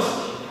rock was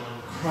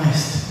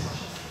Christ.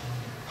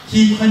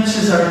 He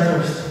quenches our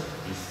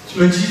thirst.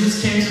 When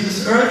Jesus came to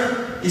this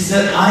earth, he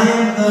said, I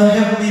am the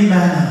heavenly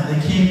manna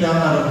that came down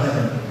out of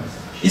heaven.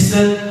 He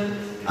said,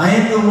 I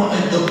am the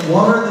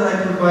water that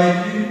I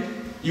provide you.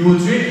 You will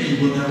drink it, you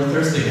will never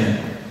thirst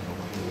again.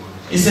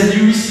 He said,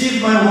 you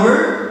receive my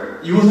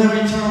word, you will have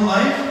eternal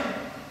life.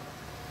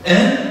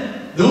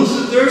 And those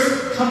who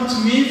thirst, come to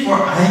me, for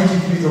I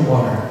give you the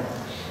water.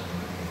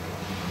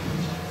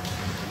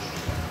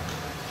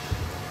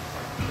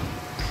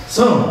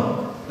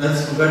 So,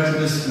 let's go back to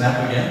this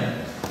map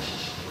again.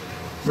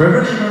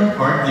 Reverend Abraham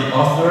Park, the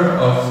author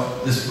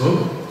of this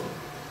book,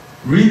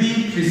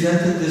 really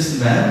presented this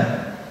map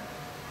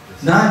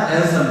not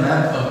as a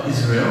map of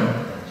Israel,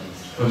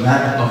 but a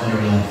map of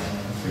your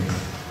life of faith.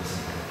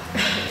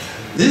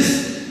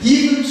 This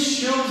even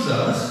shows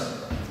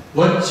us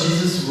what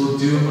Jesus will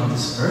do on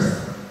this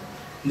earth.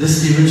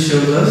 This even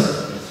shows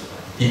us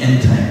the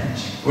end time.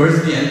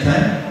 Where's the end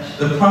time?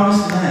 The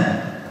promised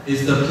land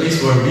is the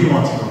place where we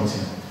want to go to,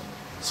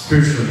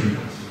 spiritually,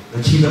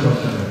 the kingdom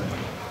of heaven.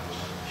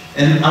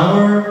 And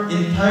our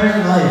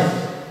entire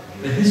life,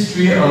 the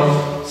history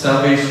of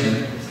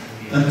salvation,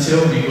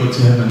 until we go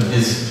to heaven,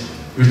 is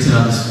written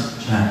on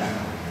this map.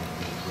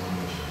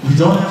 We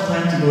don't have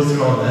time to go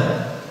through all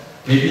that.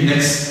 Maybe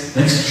next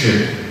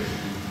trip.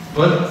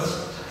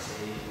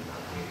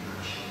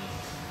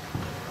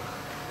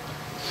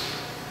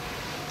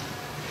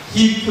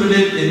 he put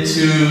it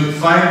into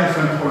 5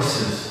 different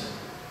courses.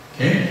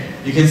 Okay?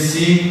 You can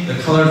see the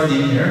color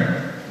theme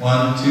here.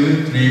 1,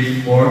 2,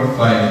 3, 4,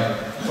 5.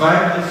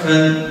 5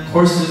 different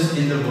courses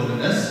in the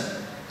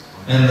wilderness.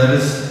 And let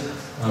us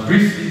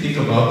briefly think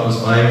about those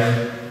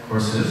 5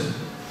 courses.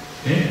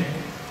 Okay?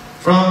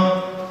 From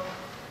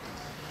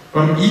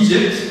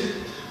Egypt,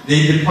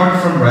 they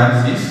departed from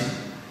Ramses.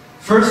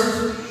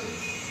 First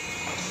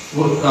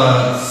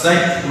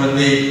site when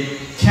they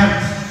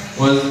camped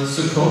was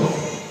Sukkot,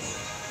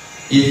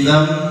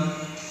 Etham,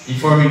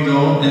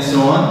 Ephormigo, and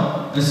so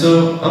on. And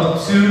so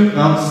up to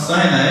Mount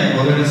Sinai,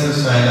 wilderness of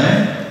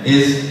Sinai,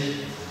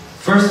 is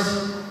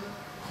first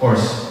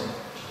course.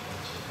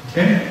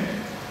 Okay?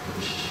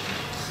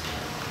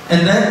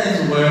 And that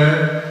is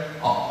where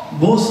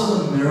most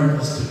of the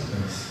miracles took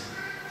place.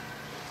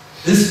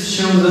 This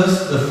shows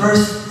us the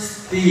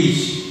first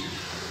stage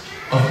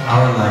of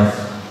our life.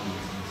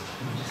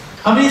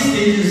 How many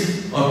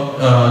stages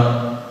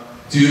are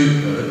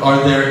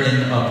there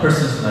in a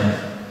person's life?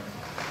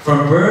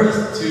 From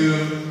birth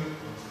to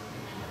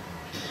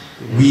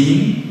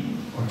weaning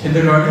or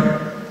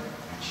kindergarten,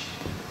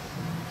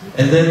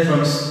 and then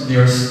from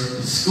your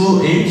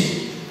school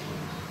age,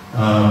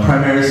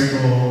 primary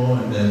school,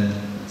 and then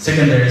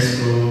secondary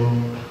school,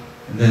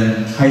 and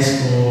then high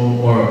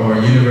school or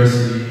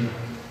university.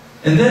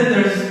 And then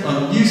there's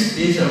a new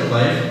stage of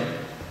life.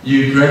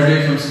 You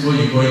graduate from school,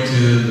 you go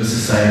into the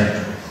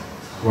society,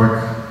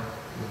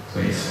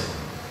 workplace.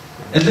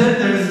 And then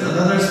there's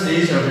another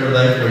stage of your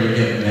life where you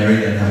get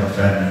married and have a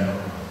family,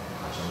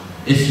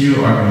 if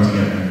you are going to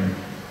get married.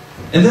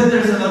 And then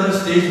there's another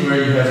stage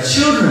where you have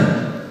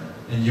children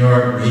and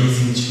you're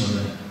raising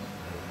children.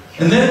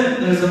 And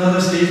then there's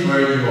another stage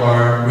where you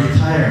are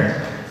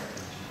retired.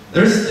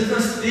 There's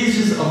different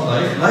stages of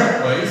life.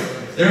 Likewise,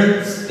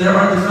 there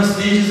are different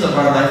stages of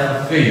our life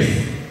of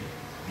faith.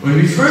 When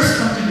we first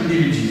come to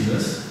believe in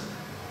Jesus,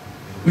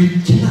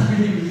 we cannot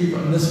really believe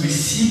unless we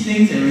see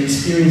things and we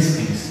experience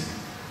things.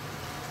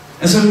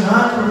 And so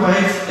God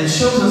provides and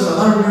shows us a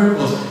lot of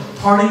miracles.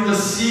 Parting the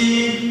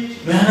sea,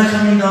 manna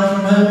coming down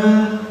from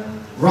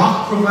heaven,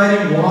 rock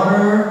providing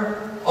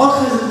water, all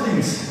kinds of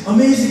things,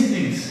 amazing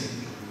things.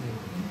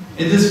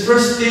 In this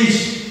first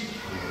stage.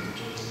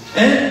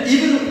 And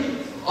even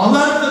a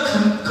lot of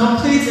the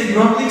complaints and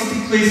grumblings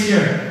take place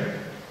here.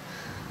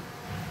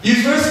 You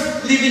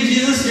first believe in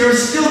Jesus, you're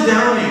still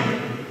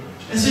doubting.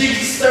 And so you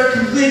start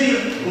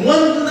complaining.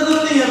 One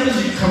little thing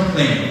happens, you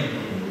complain.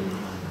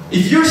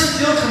 If you're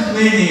still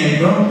complaining and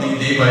grumbling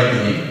day by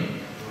day,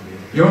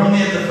 you're only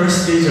at the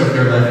first stage of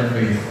your life of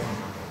faith.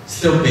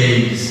 Still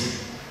babes.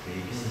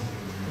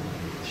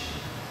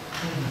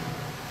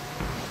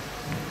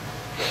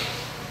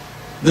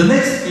 The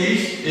next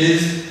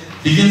stage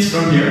begins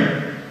from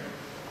here.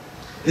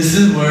 This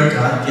is where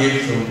God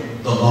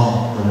gave the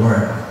law, the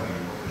word.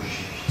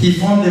 He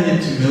formed them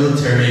into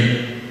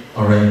military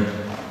array.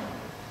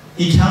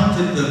 He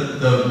counted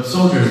the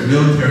soldiers,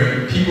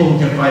 military, people who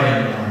can fight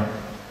in war.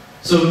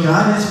 So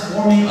God is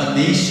forming a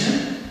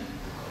nation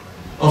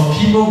of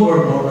people who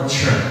are more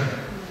mature.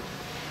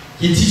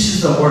 He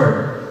teaches the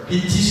word.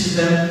 He teaches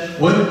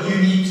them what you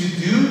need to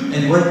do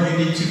and what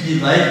you need to be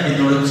like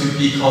in order to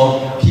be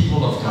called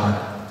people of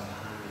God.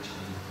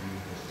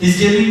 He's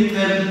getting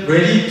them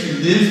ready to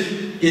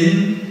live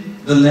in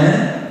the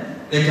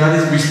land that God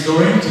is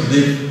restoring, to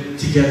live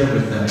together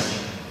with them.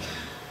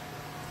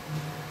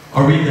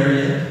 Are we there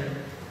yet?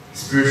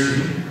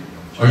 Spiritually?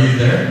 Are you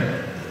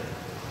there?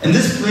 In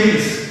this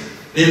place,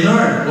 they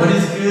learn what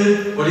is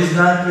good, what is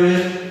not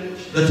good,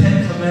 the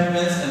 10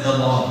 Commandments and the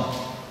law.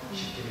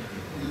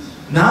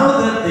 Now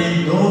that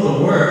they know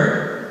the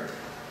word,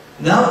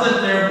 now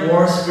that they're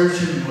more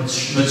spiritually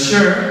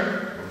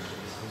mature,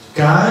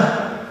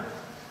 God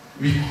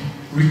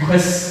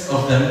requests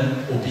of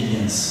them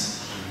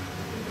obedience.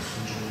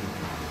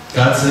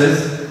 God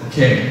says,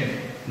 okay,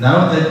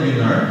 now that we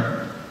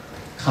learn,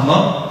 come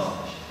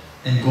up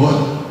and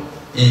go.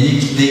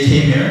 And they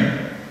came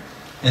here,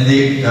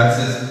 and God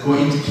says, go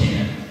into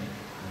Canaan.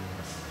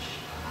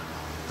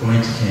 Go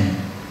into Canaan.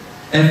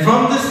 And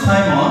from this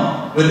time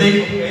on, when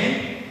they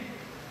complain,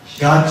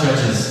 God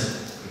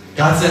judges.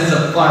 God sends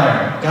a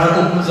fire.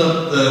 God opens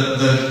up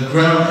the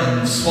ground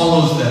and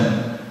swallows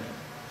them.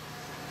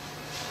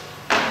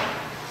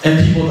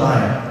 And people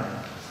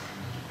die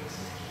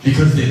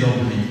because they don't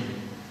believe.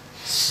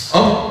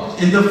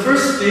 In the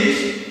first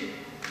stage,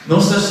 no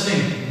such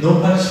thing, no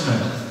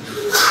punishment.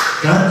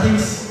 God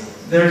takes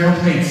their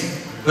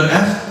complaints. But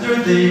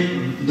after they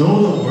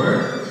know the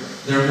word,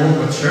 they're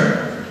more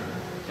mature,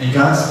 and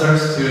God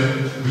starts to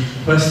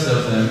request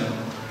of them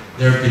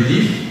their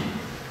belief,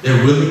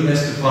 their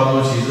willingness to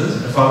follow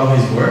Jesus, and follow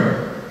His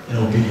word in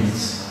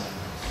obedience.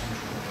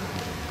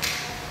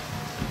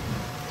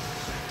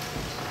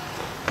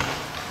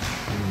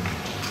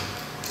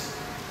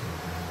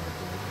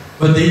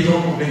 But they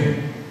don't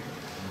obey.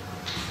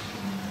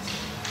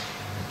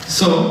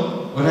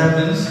 So, what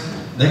happens?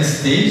 Next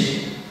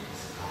stage,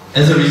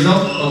 as a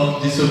result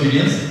of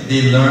disobedience,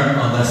 they learn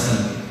a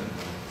lesson.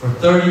 For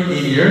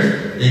 38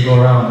 years, they go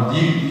around.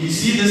 You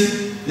see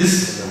this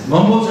this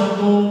mumbo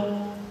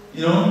jumbo,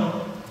 you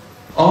know,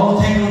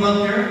 all tangled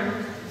up here.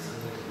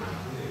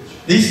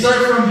 They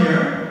start from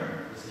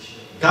here.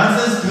 God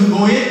says, "Do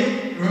go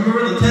in."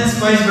 Remember the 10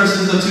 spies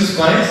versus the 2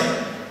 spies?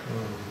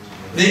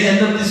 They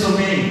end up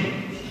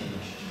disobeying.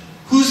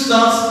 Whose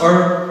thoughts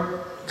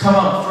come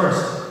out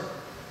first?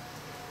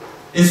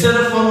 Instead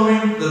of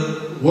following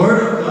the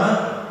word of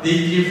God, they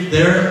give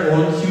their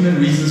own human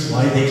reasons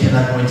why they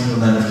cannot go into the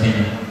land of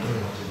Canaan.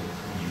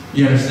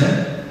 You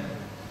understand?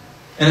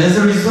 And as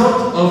a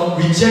result of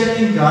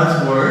rejecting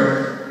God's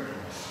word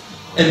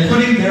and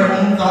putting their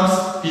own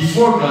thoughts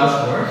before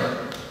God's word,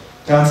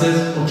 God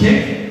says,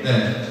 "Okay,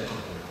 then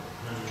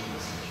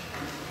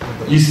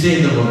you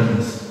stay in the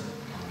wilderness.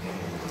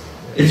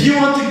 If you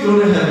want to go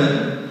to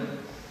heaven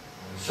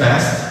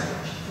fast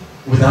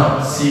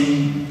without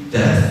seeing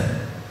death,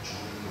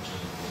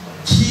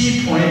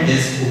 key point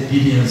is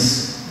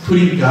obedience,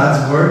 putting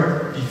God's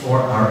word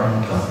before our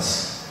own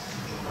thoughts."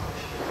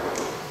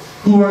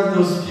 Who are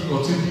those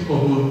people? 2 people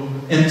who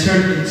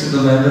entered into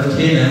the land of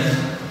Canaan,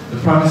 the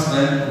promised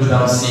land,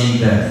 without seeing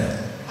death.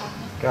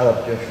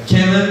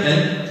 Caleb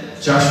and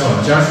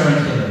Joshua. Joshua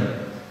and Caleb.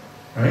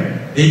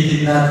 Right? They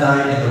did not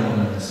die in the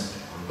wilderness.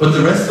 But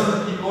the rest of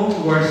the people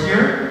who are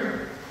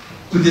here,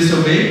 who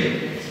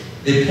disobeyed,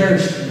 they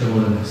perished in the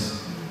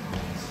wilderness.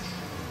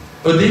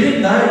 But they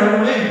didn't die right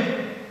away.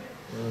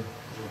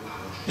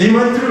 They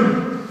went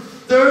through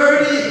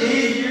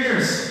 38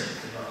 years.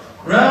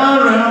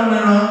 Round,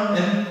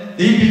 and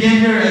they began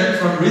here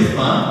from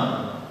Rithma.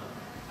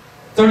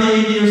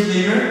 38 years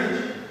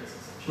later,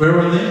 where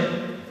were they?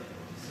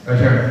 Right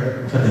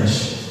here,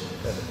 Kadesh.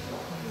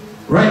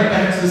 Right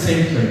back to the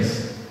same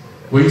place.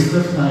 Waste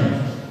of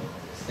time.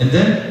 And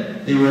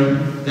then they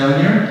went down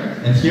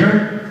here, and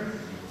here,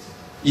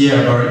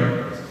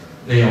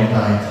 they all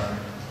died.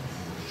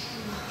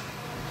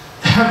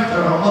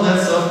 After all that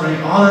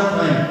suffering, all that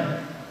time,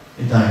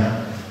 they died.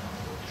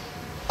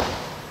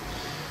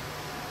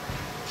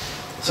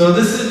 So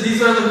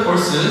these are the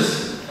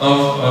courses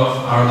of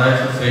our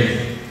life of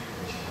faith.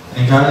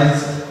 And God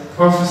is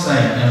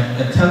prophesying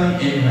and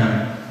telling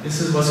Abraham,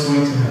 this is what's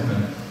going to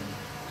happen.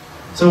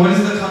 So what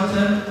is the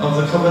content of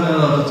the covenant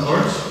of the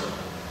torch?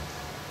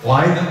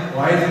 Why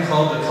is it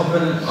called the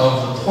covenant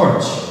of the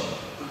torch?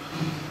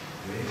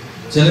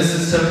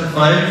 Genesis chapter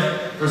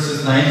 5,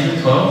 verses 9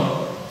 to 12.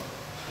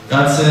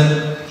 God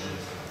said,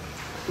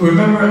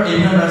 remember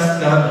Abraham asked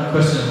God a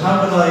question,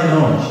 how will I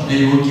know that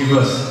you will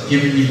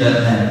give me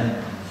that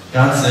land?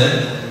 God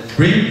said,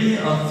 bring me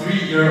a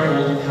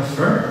 3-year-old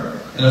heifer,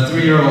 and a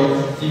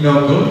 3-year-old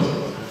female goat,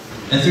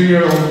 and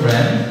 3-year-old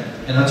ram,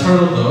 and a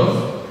turtle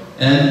dove,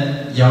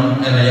 and a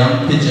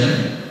young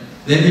pigeon.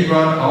 Then he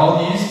brought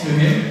all these to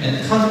him,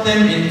 and cut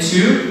them in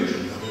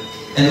 2,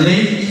 and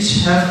laid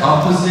each half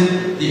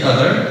opposite the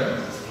other.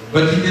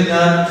 But he did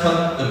not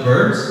cut the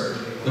birds.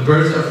 The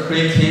birds of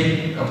prey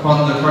came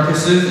upon the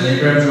carcasses, and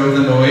Abraham drove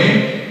them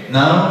away.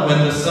 Now, when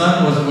the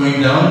sun was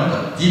going down,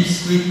 a deep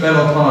sleep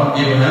fell upon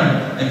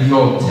Abraham, and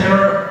behold,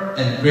 terror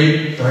and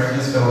great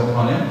darkness fell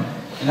upon him.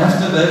 And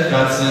after that,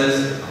 God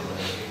says,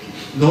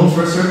 know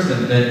for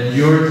certain that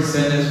your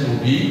descendants will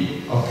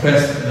be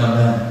oppressed in the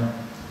land.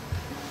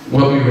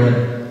 What we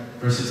read,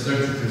 verses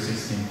 13 through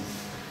 16.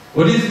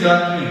 What is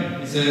God doing?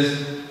 He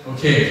says,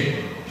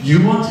 okay,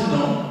 you want to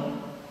know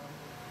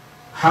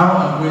how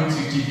I'm going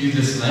to give you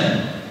this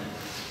land?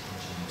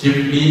 Give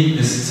me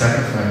this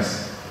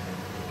sacrifice.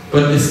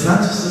 But it's not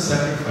just a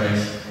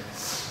sacrifice.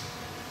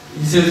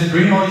 He says,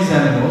 bring all these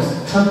animals,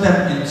 cut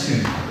them in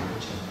 2.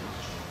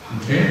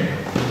 Okay?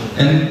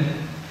 And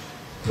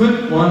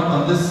put one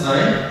on this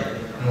side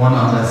and one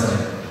on that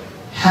side.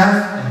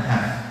 Half and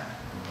half.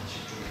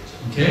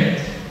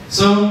 Okay?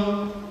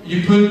 So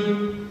you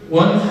put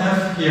one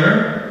half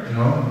here, you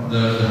know,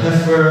 the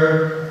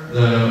heifer,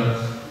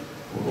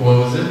 what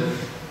was it?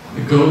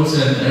 The goats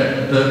and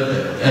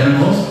the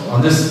animals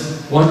on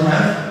this one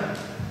half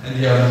and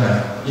the other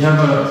half. You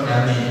have a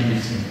family in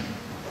between.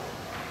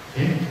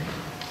 Okay?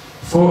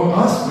 For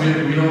us,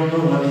 we don't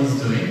know what he's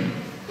doing,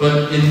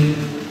 but in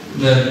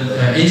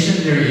the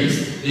ancient Near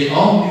East, they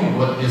all knew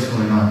what is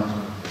going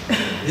on.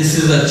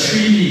 This is a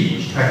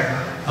treaty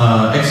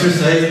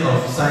exercise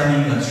of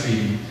signing a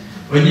treaty.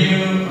 When you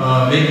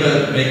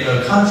make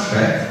a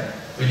contract,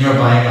 when you're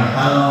buying a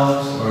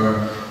house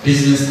or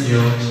business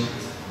deal,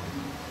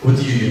 what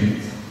do? You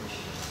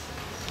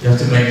have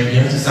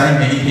to sign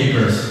many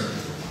papers,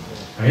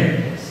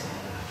 right?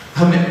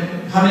 How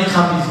many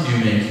copies do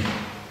you make?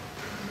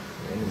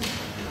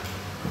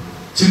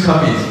 2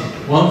 copies.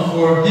 One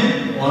for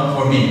him, one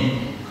for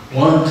me.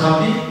 One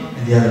copy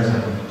and the other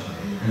copy.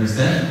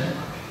 Understand?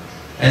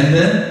 And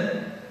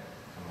then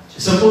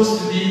it's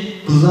supposed to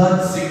be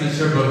blood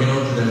signature, but we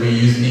don't do that. We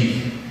use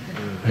ink,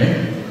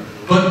 right?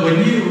 But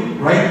when you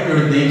write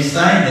your name,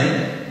 sign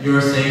it,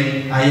 you're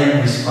saying, I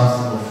am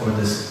responsible for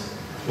this,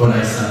 what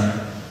I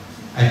signed.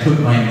 I put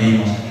my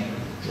name on it.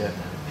 Yeah.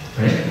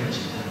 Right?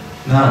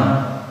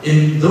 Now,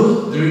 during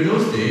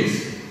those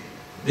days,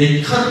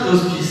 they cut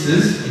those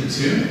pieces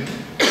into,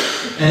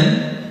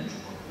 and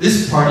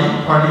this party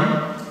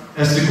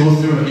has to go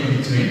through in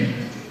between.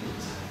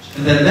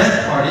 And then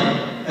that party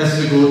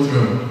has to go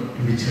through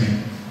in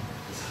between.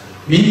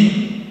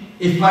 Meaning,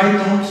 if I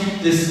don't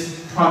keep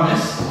this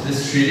promise,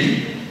 this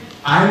treaty,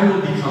 I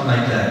will become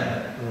like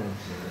that.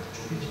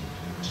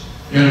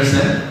 You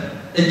understand?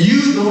 And you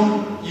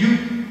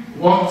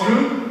walk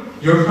through,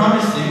 you're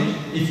promising,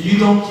 if you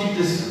don't keep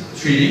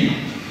this treaty,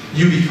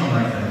 you become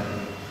like that.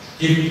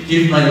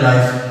 Give my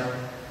life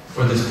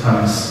for this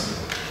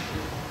promise.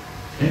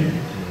 Okay?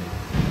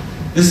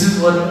 This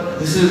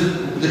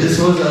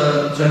was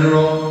a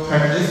general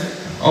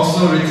practice,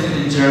 also written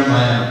in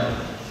Jeremiah.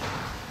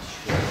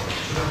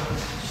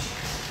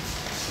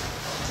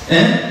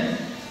 And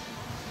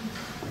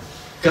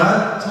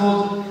God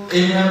told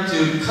Abraham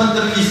to cut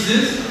the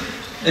pieces,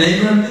 and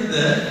Abraham did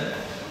that.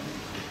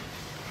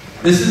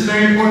 This is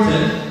very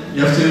important.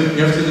 You have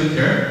to look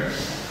here.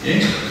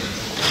 Okay?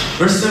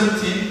 Verse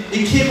 17.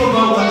 It came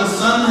about when the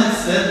sun had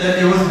set that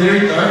it was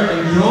very dark,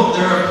 and behold,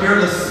 there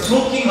appeared a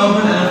smoking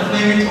oven and a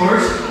flaming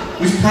torch,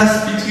 which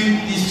passed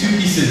between these two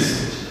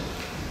pieces.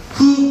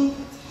 Who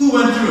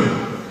went through?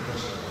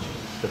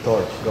 The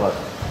torch, God.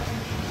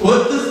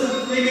 What does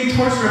the flaming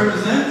torch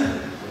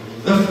represent?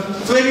 The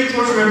flaming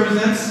torch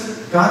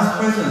represents God's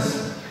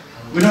presence.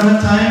 We don't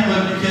have time,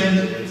 but you can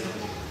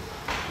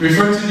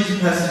refer to these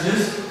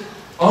passages.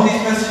 All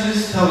these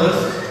passages tell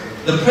us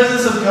the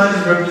presence of God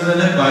is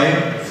represented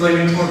by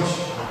flaming torch.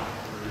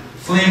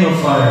 Flame of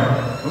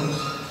fire. Oops.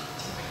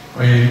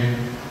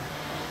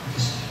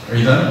 Are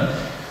you done?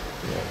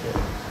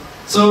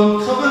 So,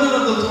 covenant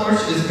of the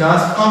torch is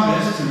God's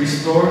promise to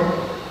restore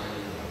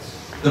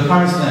the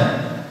promised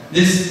land.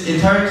 This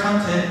entire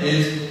content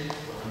is,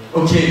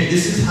 okay,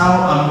 this is how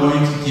I'm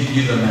going to give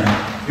you the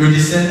land. Your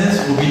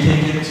descendants will be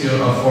taken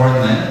to a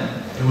foreign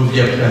land. They will be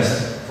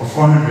oppressed for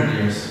 400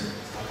 years.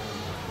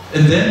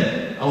 And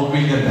then, I will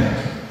bring them back.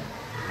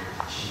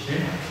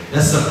 Okay?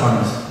 That's the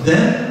promise.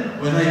 Then,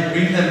 when I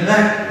bring them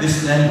back,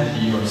 this land will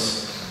be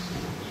yours.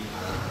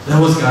 That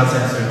was God's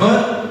answer.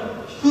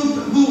 But,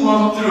 who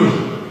walked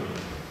through?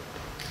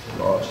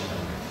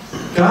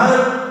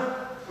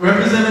 God,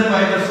 represented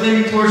by the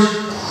flaming torch,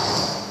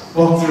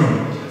 walked through.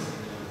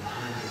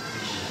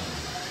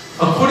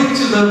 According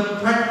to the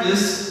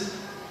practice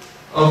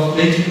of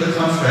making the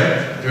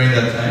contract during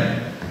that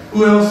time,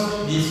 who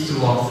else needs to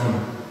walk through?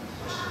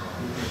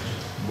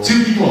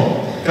 Two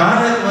people.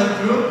 God had went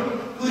through.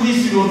 Who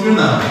needs to go through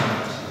now?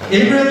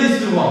 Abraham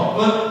needs to walk.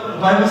 But the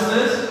Bible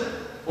says,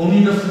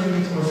 only the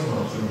flaming torch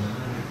walked through.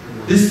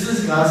 This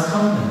is God's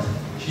covenant.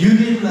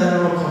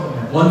 Unilateral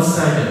covenant.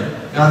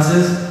 One-sided. God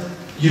says,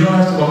 you don't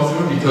have to walk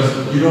through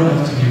because you don't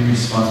have to be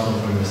responsible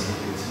for this.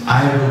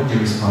 I will be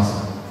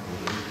responsible.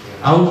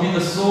 I will be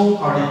the sole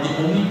party, the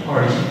only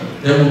party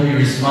that will be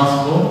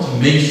responsible to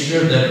make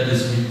sure that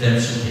this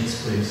redemption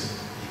takes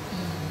place.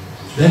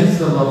 That is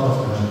the love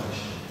of God.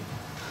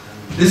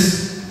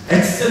 This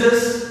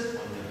Exodus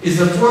is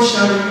a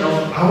foreshadowing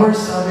of our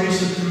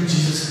salvation through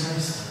Jesus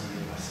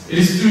Christ. It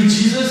is through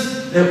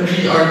Jesus that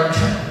we are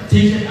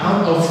taken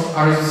out of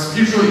our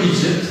spiritual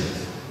Egypt.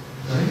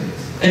 Right?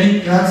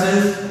 And God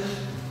says,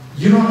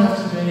 you don't have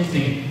to do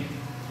anything.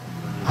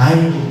 I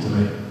will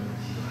do it.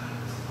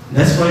 And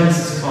that's why this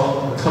is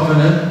called the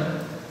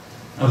covenant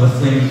of the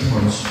flaming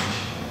torch.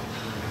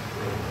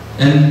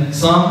 And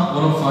Psalm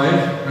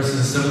 105,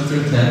 verses 7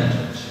 through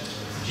 10.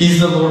 He's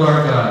the Lord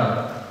our God.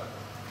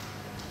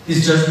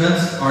 His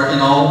judgments are in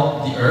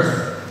all the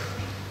earth.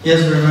 He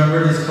has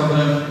remembered his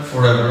covenant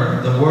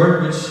forever, the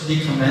word which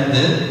he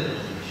commanded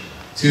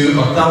to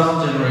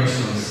 1,000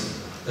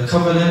 generations, the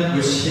covenant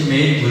which he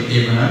made with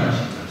Abraham,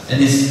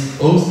 and his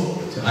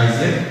oath to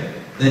Isaac,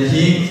 that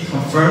he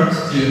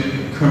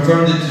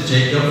confirmed it to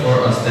Jacob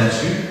for a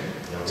statute,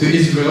 to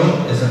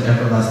Israel as an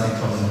everlasting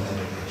covenant.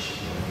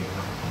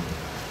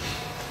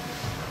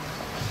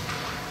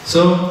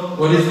 So,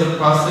 what is the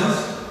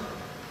process?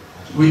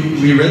 We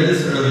read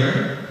this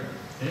earlier.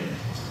 Okay.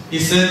 He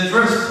said,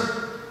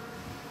 first,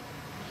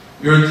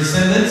 your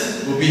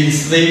descendants will be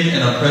enslaved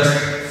and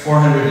oppressed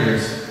 400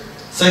 years.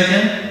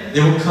 Second,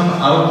 they will come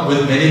out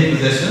with many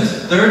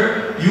possessions.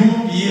 Third, you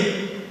will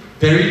be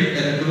buried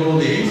at a good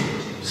old age,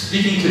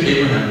 speaking to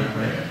Abraham,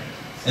 right?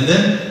 And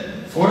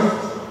then,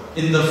 fourth,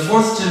 in the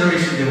fourth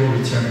generation, they will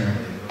return here.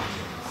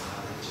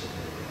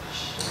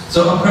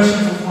 So, oppression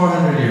for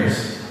 400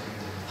 years.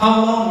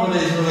 How long were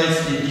the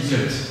Israelites in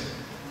Egypt?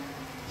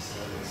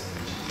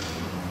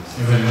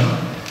 Anybody know?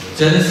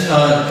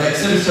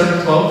 Exodus chapter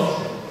 12,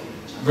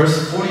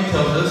 verse 40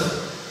 tells us,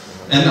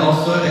 and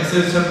also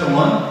Exodus chapter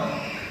 1.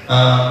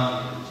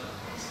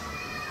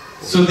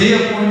 So they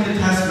appointed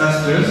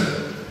taskmasters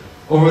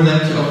over them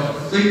to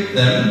afflict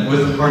them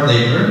with hard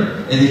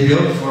labor, and they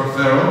built for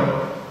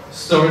Pharaoh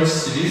storage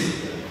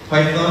cities,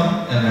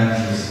 Pithom and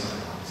Ramses.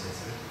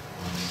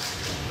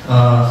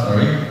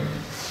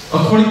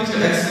 According to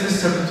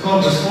Exodus chapter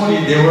 12, verse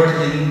 40, they were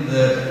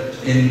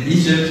in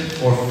Egypt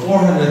for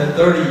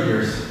 430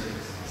 years.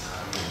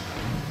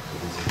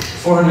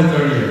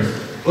 430 years.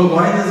 But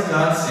why does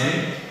God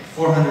say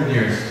 400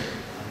 years?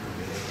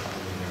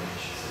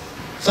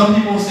 Some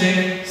people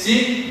say,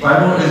 see,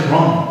 Bible is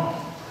wrong.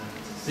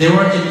 They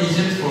were in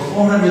Egypt for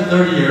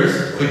 430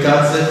 years, but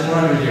God said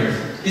 400 years.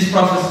 His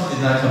prophecy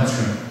did not come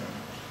true.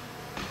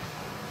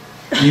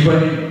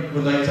 Anybody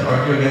would like to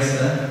argue against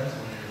that?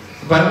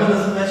 The Bible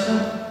doesn't match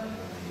up.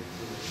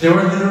 They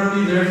were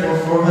literally there for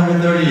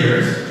 430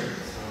 years.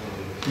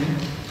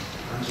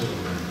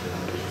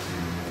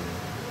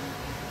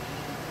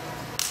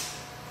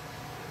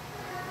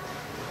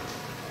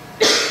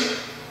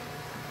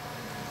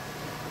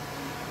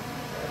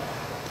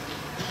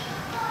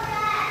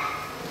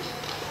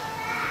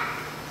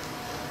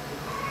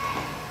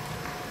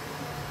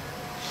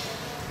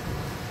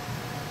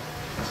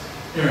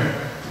 Here.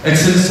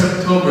 Exodus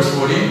chapter 12 verse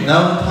 40.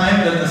 Now the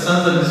time that the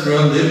sons of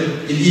Israel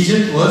lived in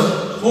Egypt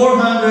was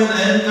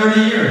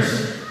 430 years.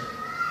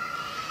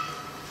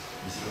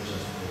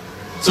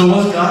 So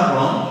was God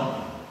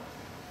wrong?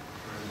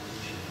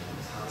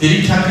 Did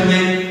he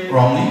calculate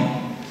wrongly?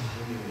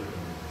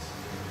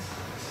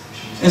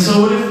 And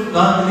so what if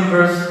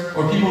non-believers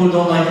or people who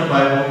don't like the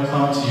Bible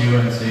come to you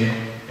and say,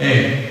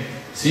 hey,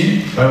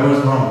 see, the Bible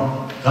is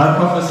wrong. God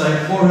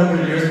prophesied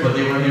 400 years, but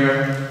they were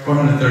here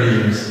 430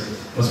 years.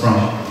 What's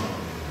wrong?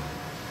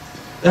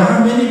 There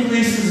are many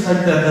places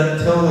like that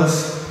that tell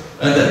us,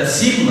 that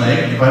seem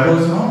like the Bible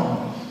is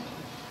wrong.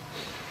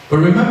 But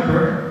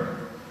remember,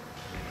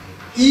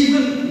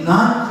 even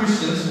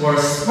non-Christians who are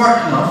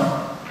smart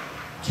enough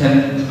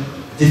can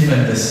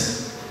defend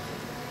this.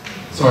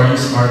 So are you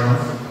smart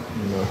enough?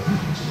 No.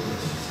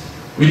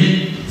 We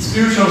need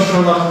spiritual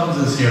Sherlock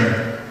Holmes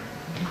here.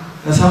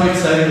 That's how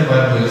exciting the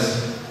Bible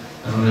is.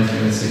 I don't know if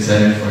it's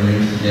exciting for you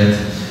yet,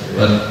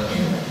 but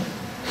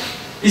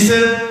he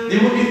said they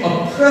will be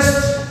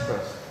oppressed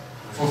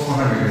for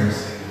 400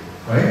 years.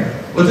 Right?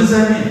 What does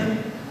that mean?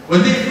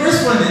 When they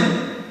first went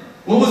in,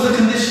 what was the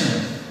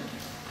condition?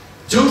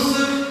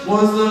 Joseph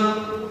was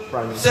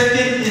the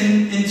second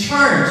in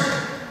charge.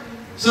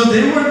 So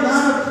they were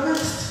not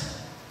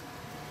oppressed.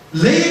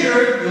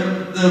 Later,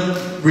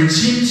 the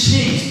regime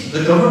changed.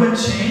 The government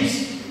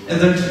changed. And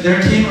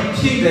there came a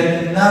king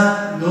that did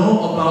not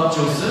know about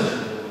Joseph.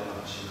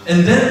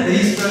 And then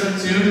they started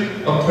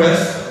to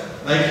oppress,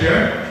 like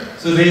here.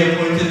 So they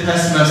appointed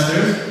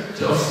taskmasters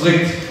to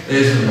afflict the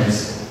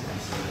Israelites.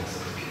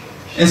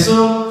 And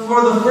so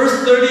for the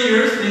first 30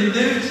 years, they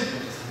lived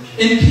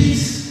in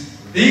peace.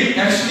 They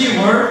actually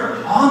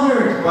were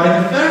honored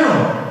by the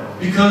Pharaoh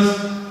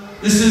because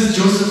this is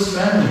Joseph's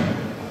family.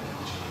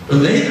 But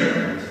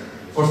later,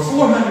 for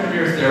 400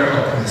 years, they are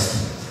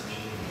oppressed.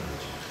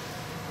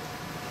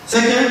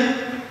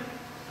 Second,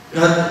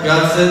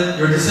 God said,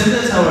 your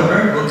descendants,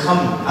 however, will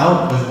come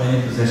out with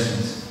many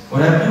possessions.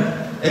 What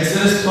happened?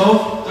 Exodus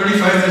 12,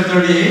 35 to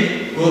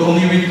 38, we'll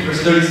only read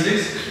verse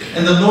 36.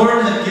 And the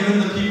Lord had given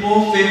the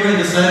people favor in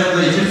the sight of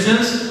the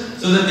Egyptians,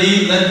 so that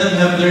they let them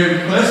have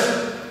their request.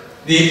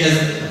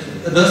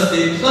 Thus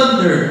they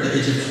plundered the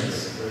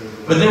Egyptians.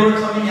 When they were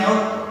coming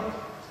out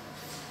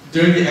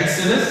during the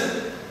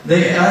Exodus,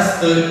 they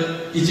asked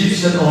the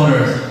Egyptian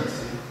owners,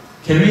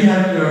 can we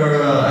have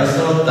your, I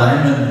saw a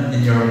diamond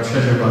in your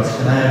treasure box,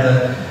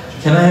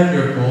 can I have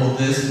your gold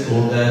this,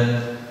 gold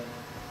that?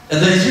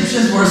 And the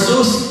Egyptians were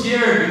so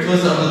scared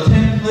because of the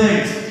 10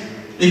 plagues,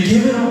 they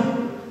gave it up.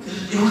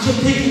 Okay,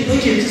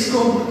 take it, just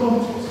go.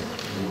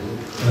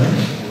 Right?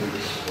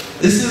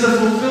 This is a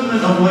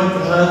fulfillment of what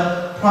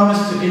God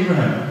promised to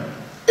Abraham.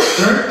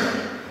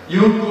 Third,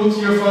 you will go to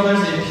your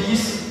fathers in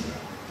peace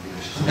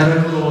at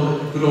a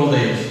good old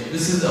age.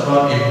 This is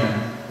about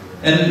Abraham.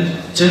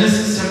 And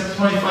Genesis chapter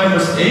 25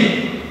 verse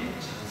 8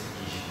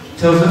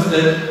 tells us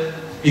that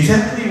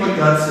exactly what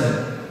God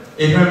said.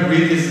 Abraham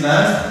breathed his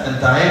last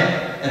and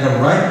died at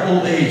a ripe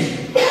old age.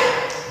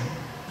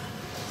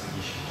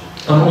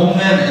 An old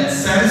man and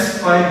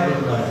satisfied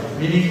with life,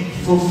 meaning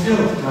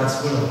fulfilled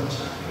God's will.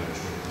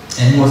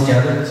 And he was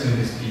gathered to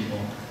his people.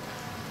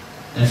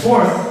 And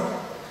fourth,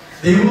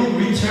 they will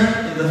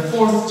return in the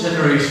fourth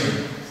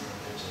generation.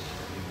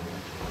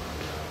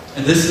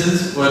 And this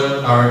is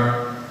what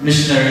our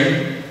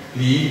missionary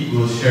Lee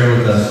will share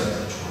with us.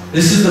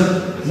 This is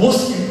the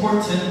most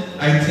important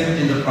item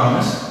in the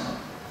promise.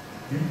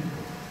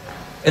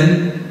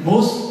 And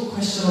most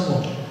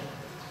questionable.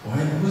 Why?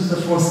 Who's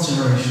the fourth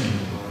generation?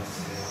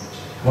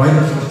 Why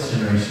the fourth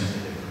generation?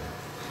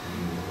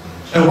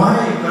 And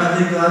why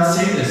did God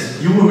say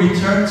this? You will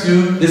return to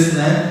this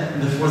land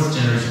in the fourth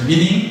generation.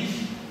 Meaning,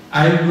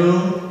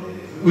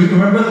 we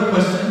remember the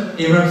question,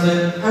 Abraham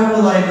said, how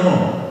will I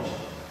know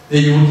that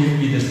you will give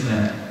me this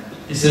land?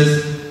 He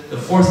says, the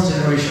fourth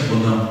generation will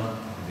know.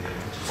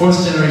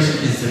 Fourth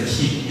generation is the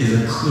key,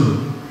 is a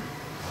clue.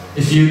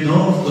 If you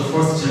know the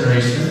fourth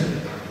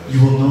generation,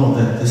 you will know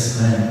that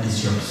this land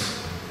is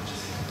yours.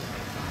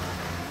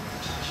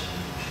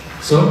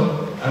 So,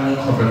 I won't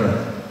cover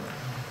that.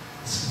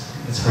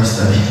 It's her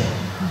study.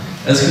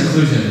 As a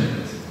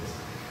conclusion,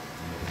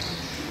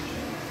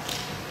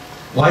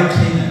 why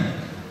Canaan?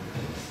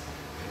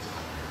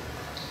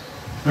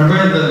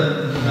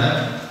 Remember the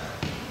map?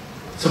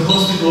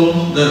 Supposed to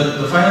go,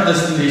 the final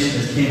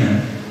destination is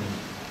Canaan.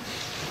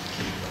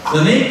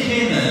 The name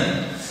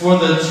Canaan for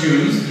the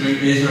Jews, during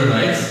the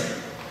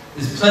Israelites,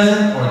 is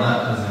pleasant or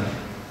not pleasant?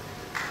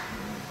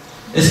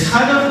 It's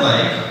kind of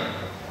like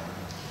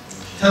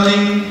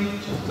telling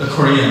the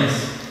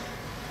Koreans,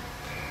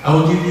 I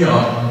will give you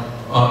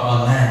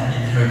a land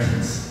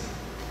inheritance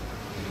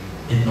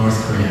in North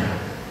Korea.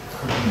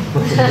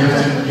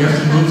 You have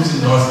to move to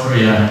North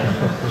Korea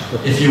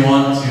if you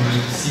want to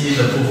see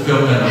the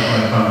fulfillment of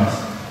my promise.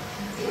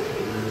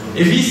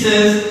 If he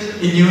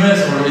says in US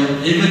or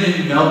even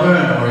in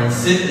Melbourne or in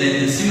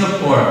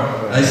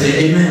Singapore, I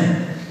say amen.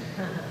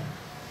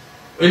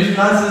 But if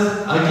God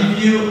says, I'll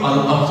give you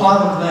a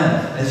plot of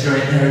land as your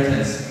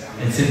inheritance,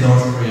 it's in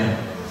North Korea.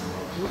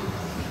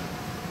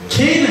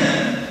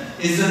 Canaan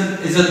is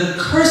a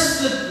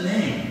cursed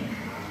name.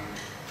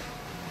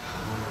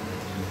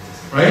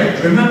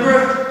 Right?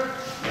 Remember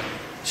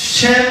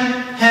Shem,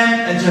 Ham,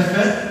 and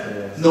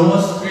Japheth,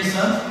 Noah's three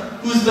sons?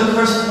 Who's the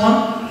cursed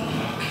one?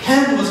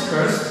 Ham was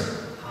cursed.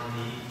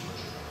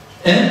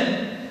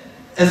 And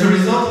as a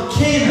result,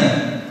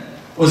 Canaan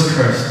was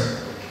cursed.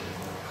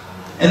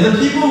 And the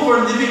people who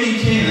were living in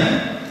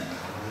Canaan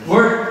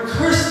were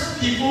cursed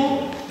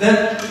people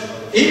that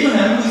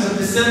Abraham, who is a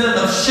descendant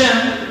of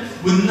Shem,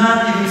 would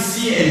not even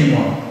see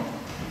anymore.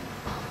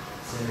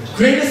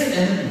 Greatest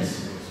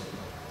enemies.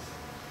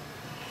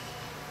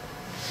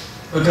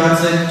 But God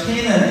said,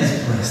 Canaan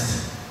is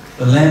blessed.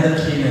 The land of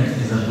Canaan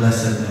is a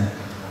blessed land.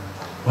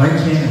 Why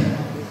Canaan?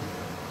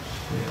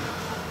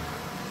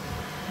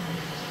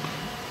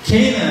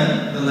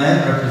 Canaan, the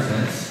land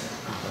represents,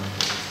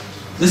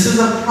 this is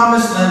a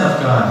promised land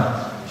of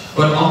God,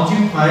 but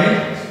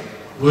occupied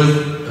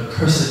with a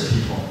cursed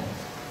people.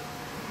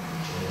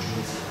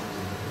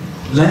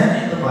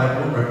 Land in the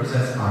Bible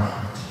represents our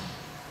heart.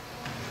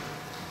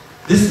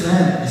 This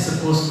land is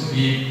supposed to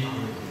be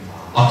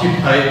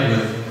occupied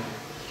with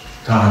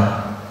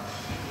God,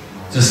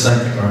 just like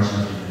the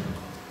Garden of Eden.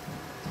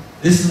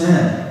 This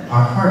land,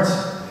 our hearts,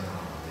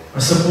 are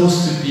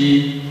supposed to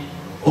be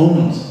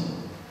owned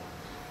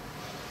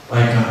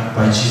by God,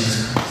 by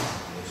Jesus Christ.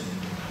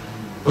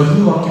 But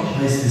who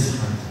occupies this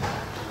heart?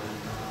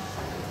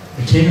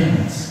 The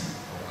Canaanites,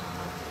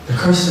 the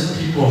cursed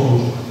people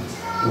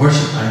who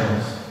worship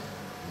idols,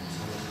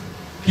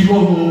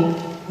 people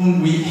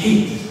whom we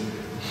hate.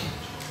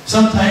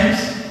 Sometimes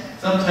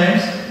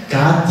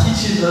God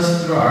teaches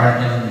us through our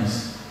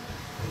enemies.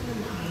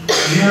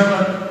 Do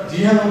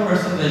you have a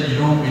person that you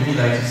don't really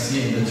like to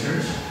see in the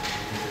church?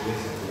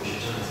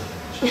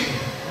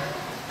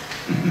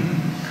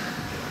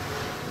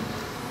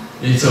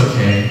 It's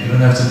okay. You don't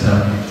have to tell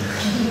me.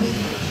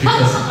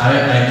 Because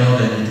I know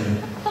that you do.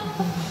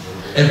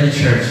 Every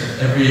church,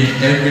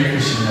 every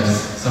Christian has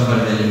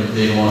somebody that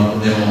they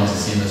don't want to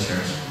see in the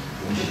church.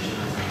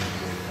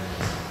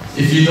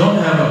 If you don't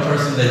have a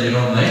person that you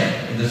don't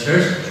like in the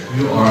church,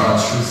 you are a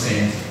true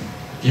saint.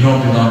 You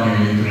don't belong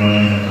here, you belong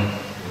in heaven.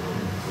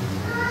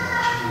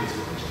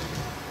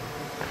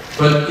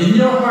 But in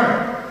your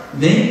heart,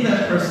 name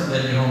that person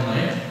that you don't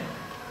like,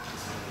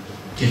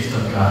 gift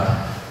of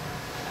God.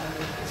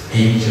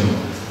 Angel.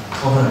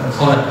 Call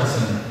that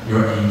person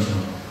your angel.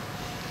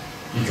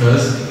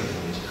 Because,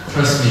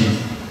 trust me,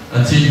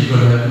 until you go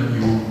to heaven,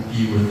 you will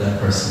be with that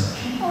person.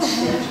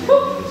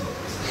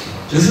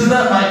 This is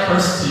not my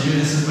curse to you,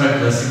 this is my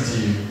blessing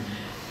to you.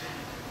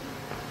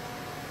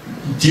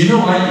 Do you know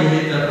why you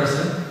hate that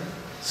person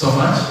so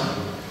much?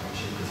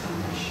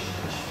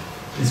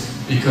 It's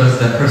because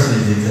that person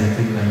is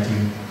exactly like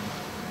you.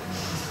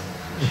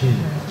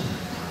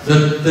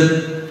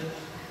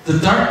 The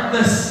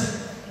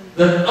darkness,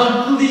 the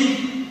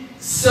ugly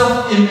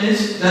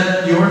self-image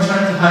that you're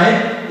trying to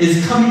hide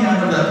is coming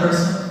out of that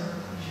person.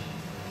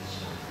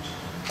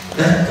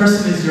 That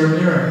person is your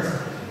mirror.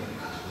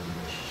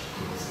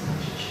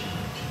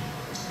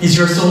 Is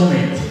your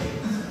soulmate.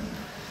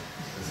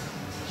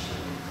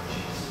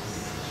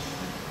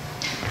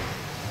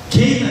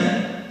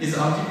 Canaan is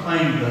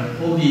occupying the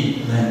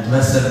holy land,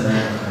 blessed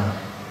land of God.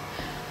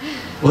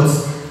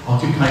 What's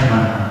occupying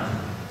my heart?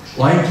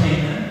 Why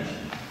Canaan?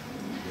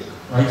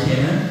 Why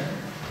Canaan?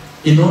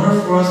 In order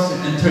for us to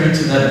enter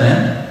into that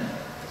land,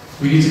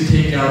 we need to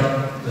take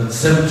out the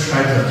 7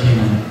 tribes of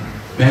Canaan.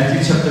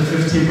 Matthew chapter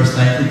 15 verse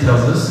 19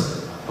 tells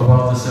us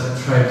about the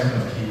 7 tribes of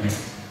Canaan.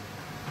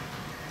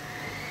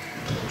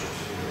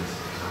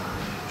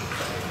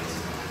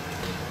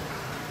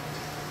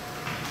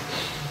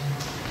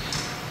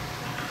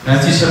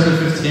 Matthew chapter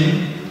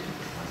 15,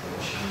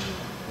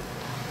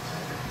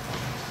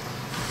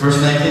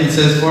 verse 19, it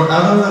says, For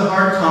out of the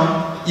heart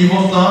come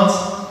evil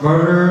thoughts,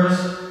 murders,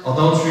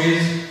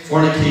 adulteries,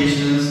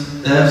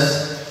 fornications,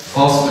 thefts,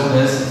 false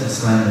witness, and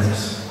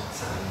slanders.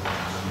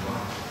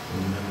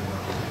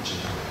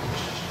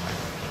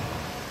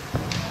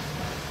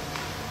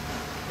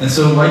 And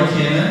so, like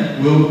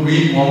Canaan, we'll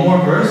read one more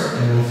verse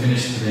and we'll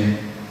finish today.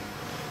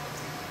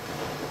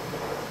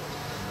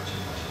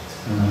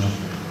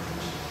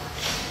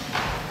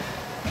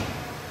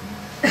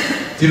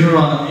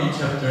 Deuteronomy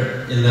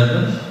chapter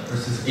 11,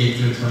 verses 8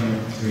 through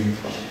 23.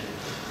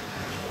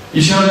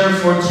 You shall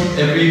therefore keep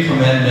every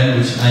commandment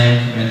which I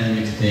am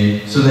commanding you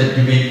today, so that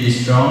you may be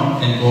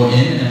strong and go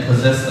in and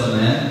possess the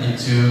land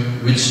into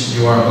which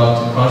you are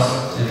about to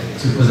cross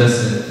to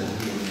possess it,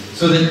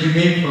 so that you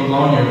may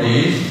prolong your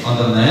days on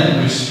the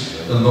land which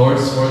the Lord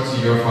swore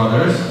to your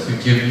fathers to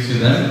give to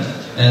them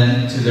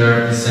and to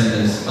their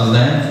descendants, a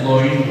land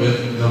flowing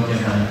with milk and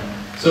honey.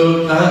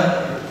 So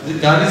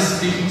God is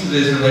speaking to the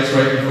Israelites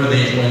right before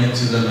they went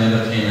into the land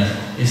of Canaan.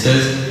 He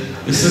says,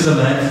 this is a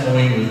land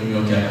flowing with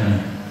milk and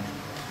honey.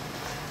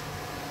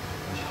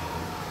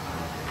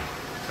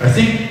 I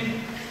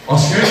think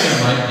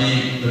Australia might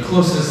be the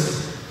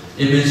closest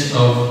image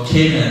of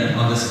Canaan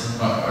on this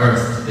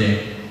earth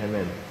today.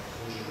 Amen.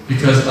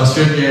 Because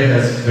Australia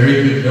has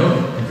very good milk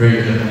and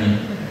very good honey.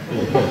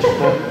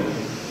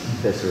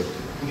 That's true.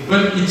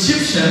 But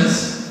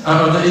Egyptians,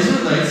 the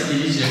Israelites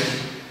in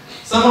Egypt,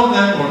 some of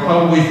them were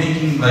probably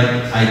thinking like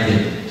I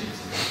did.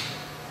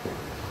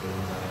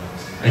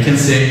 I can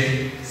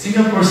say,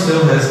 Singapore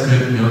still has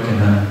good milk and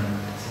honey.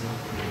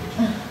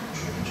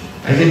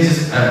 I can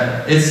just,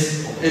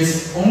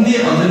 it's only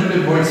a little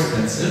bit more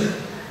expensive,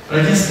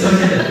 but I can still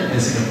get it in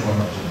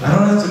Singapore. I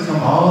don't have to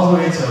come all the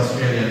way to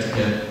Australia to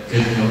get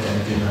good milk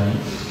and good honey.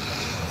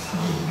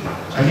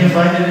 I can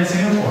find it in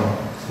Singapore,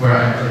 where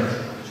I live.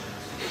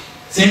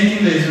 Same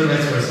thing the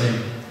Israelites were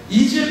saying.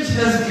 Egypt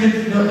has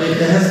good milk, it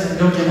has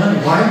milk and honey.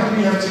 Why do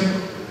we have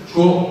to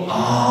go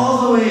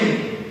all the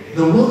way,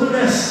 the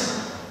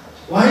wilderness?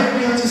 Why do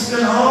we have to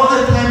spend all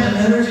that time and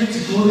energy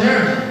to go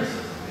there?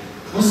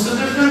 What's the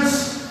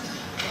difference?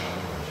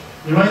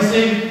 You might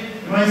say,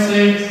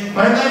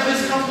 my life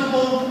is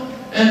comfortable,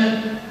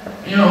 and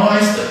I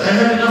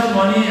have enough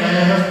money, I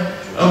have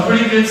a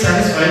pretty good,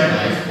 satisfied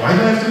life. Why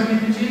do I have to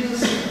believe in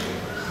Jesus?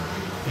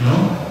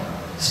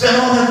 Spend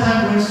all that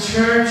time going to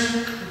church,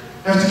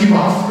 have to keep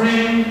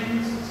offering,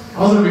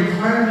 all the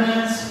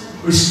requirements,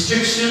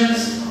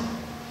 restrictions,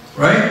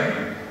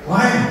 right?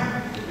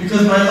 Why?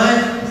 Because my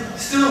life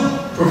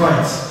still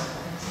provides.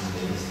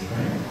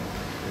 Right?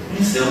 I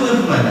can still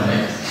live my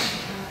life.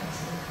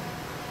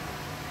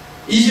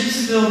 Egypt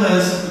still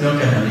has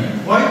milk and honey.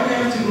 Why do we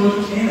have to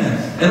go to Canaan?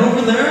 And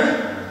over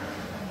there,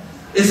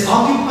 it's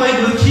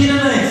occupied with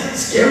Canaanites,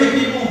 scary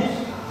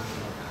people.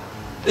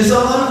 It's a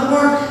lot of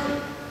work.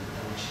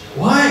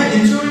 Why?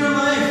 Enjoy your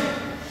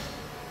life.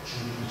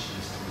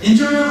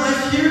 Enjoy your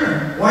life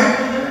here. Why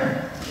go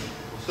there?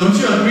 Don't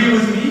you agree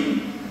with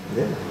me?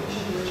 Yeah.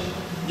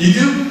 You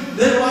do?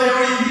 Then why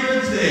are you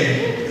here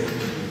today?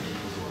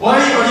 Why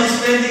are you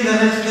spending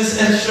this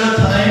extra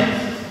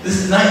time,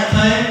 this night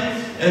time?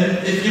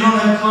 And if you don't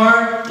have a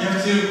car, you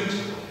have to,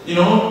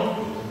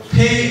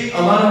 pay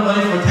a lot of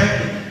money for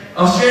taxi.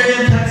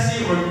 Australian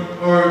taxi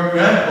or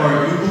Grab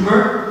or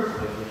Uber,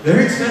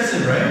 very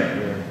expensive, right?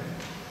 Yeah.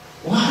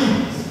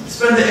 Why?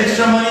 Spend the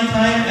extra money,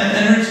 time, and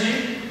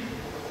energy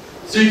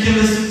so you can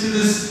listen to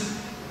this,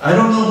 I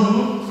don't know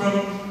who, from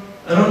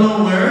I don't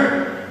know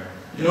where.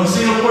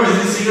 Singapore, is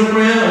it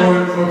Singaporean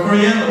or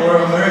Korean or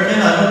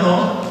American? I don't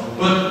know.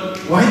 But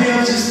why do you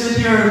have to sit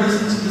here and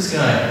listen to this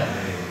guy?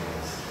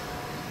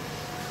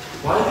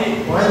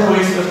 Why the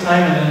waste of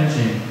time and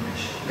energy?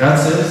 God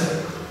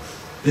says,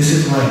 this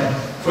is why.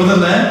 For the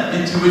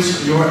land into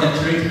which you are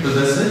entering to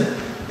possess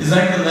it is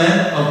like the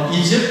land of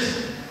Egypt,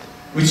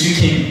 which you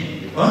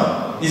came.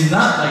 What? Is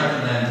not like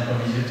the land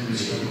of Egypt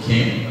which you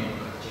came,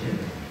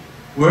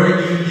 where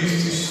you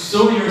used to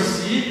sow your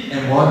seed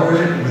and water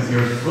it with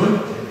your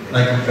foot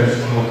like a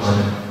vegetable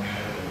garden.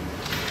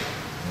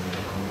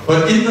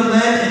 But in the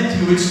land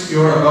into which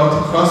you are about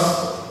to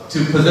cross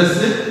to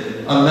possess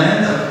it, a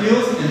land of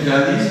hills and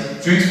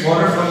valleys drinks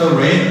water from the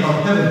rain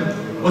of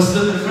heaven. What's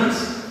the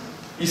difference?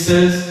 He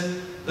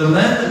says, the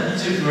land of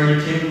Egypt where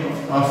you came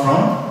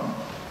from,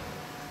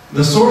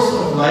 the source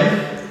of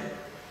life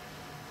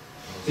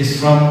is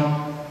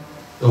from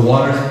the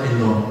waters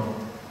below.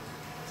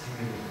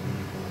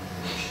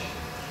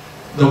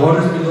 The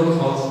waters below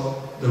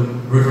called the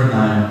River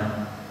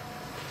Nile.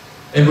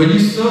 And when you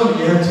sow,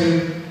 you have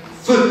to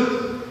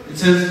foot. It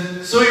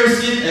says, sow your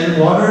seed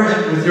and water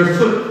it with your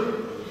foot.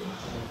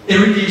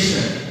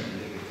 Irrigation.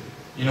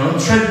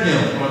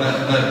 Treadmill or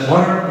that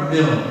water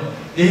mill.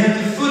 They have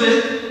to foot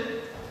it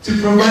to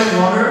provide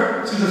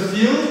water to the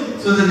field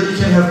so that you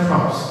can have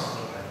crops.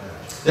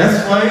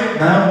 That's why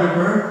Nile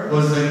River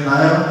was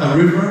a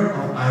river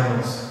of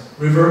idols,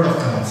 river of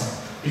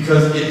gods,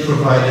 because it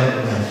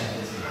provided life.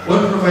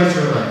 What provides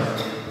your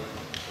life?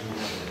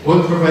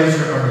 What provides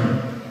your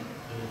earning?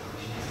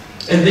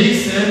 And they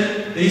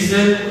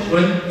said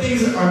when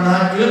things are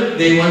not good,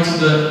 they went to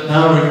the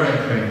Nile River and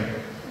prayed.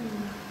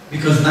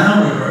 Because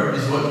Nile River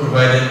is what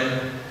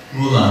provided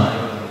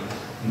moolah,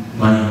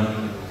 money,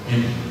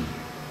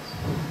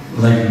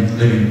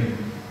 living.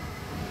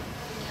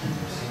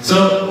 So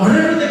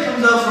whatever that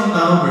comes out from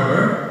Nile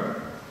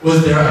River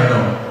was their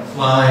idol.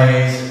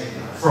 Flies,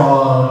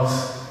 frogs,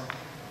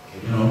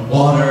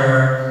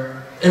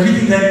 water,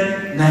 everything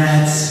that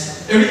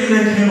gnats, everything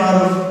that came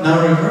out of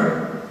Nile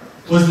River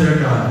was their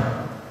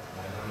god.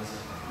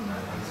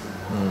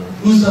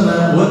 Who's the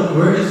Nile?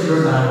 Where is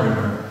your Nile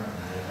River?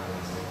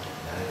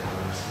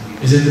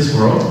 Is it this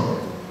world?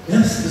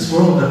 Yes, this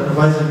world that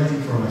provides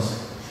everything for us.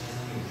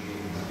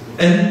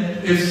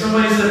 And if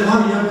somebody said,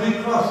 wow, you have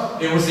big crops,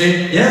 they will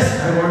say, yes,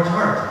 I worked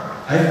hard.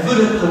 I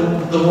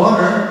flooded the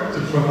water to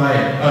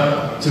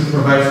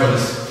provide for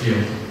this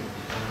field.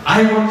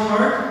 I worked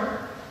hard.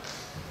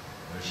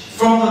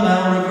 From the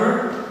Nile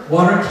River,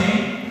 water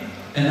came,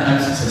 and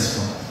I'm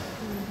successful.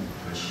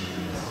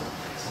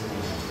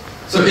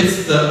 So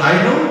it's the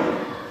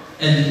idol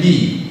and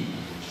me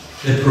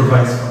that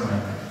provides for my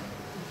life.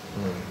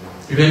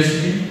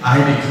 Eventually,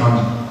 I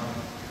become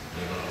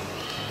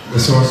the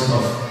source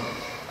of,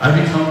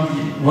 I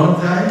become one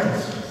of the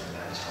idols.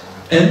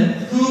 And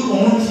who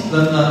owns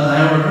the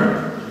Nile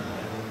River?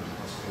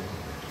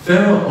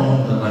 Pharaoh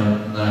owned the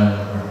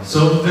Nile River.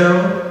 So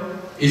Pharaoh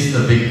is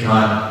the big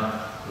god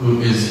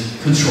who is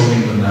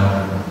controlling the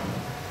Nile River.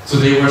 So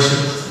they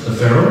worshipped the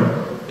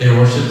Pharaoh, they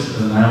worshipped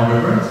the Nile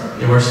River,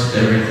 they worshipped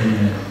everything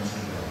in it.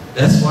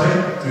 That's why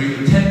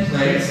during the 10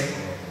 plagues,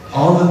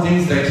 all the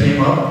things that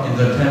came up in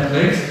the 10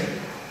 plagues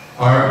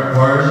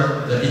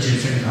were the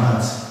Egyptian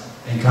gods.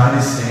 And God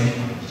is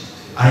saying,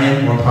 I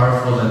am more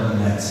powerful than the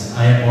nets.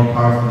 I am more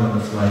powerful than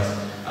the flies.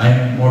 I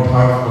am more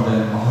powerful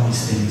than all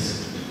these things.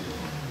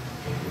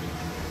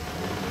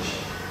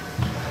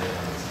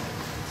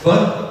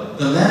 But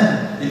the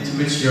land into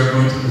which you are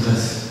going to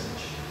possess,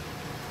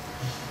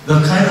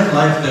 the kind of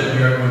life that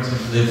we are going to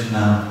live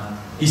now,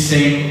 He's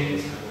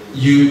saying,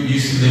 you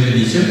used to live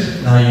in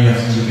Egypt, now you have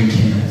to live in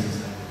Canaan.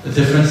 The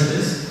difference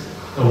is,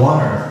 the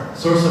water,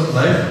 source of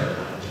life,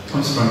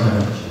 comes from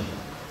heaven.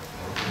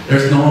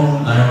 There's no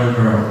Nile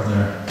River over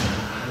there.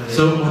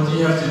 So what do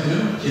you have to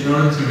do in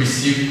order to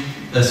receive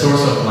the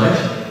source of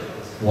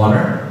life,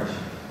 water?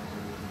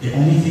 The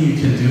only thing you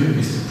can do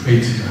is to pray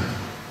to God.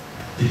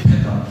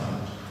 Depend on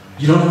God.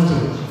 You don't have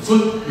to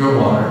foot your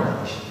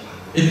water.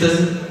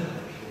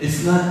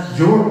 It's not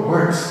your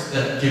works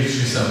that gives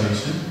you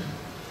salvation.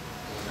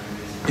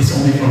 It's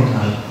only from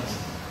God.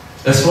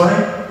 That's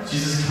why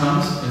Jesus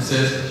comes and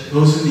says,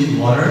 those who need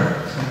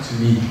water, come to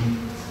me.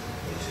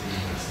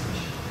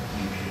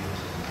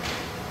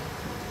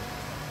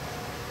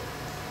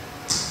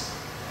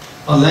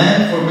 A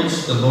land for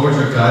which the Lord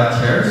your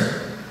God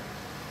cares,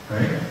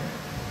 right?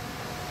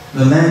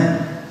 The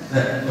land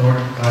that Lord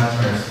God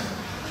cares.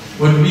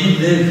 When we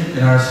live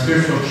in our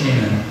spiritual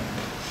Canaan,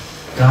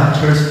 God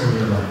cares for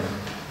your life.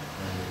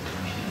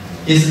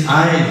 His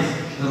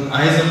eyes, the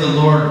eyes of the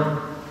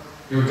Lord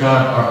your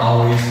God are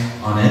always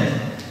on it,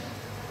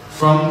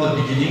 from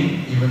the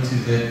beginning even to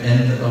the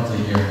end of the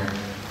year.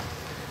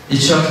 It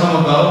shall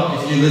come about,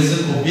 if you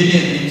listen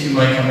obediently to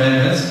my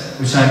commandments,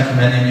 which I am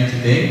commanding you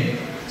today,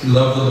 to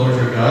love the Lord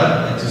your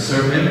God and to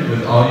serve Him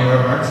with all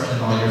your heart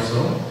and all your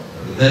soul,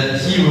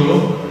 that He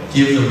will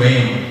give the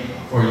rain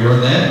for your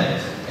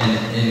land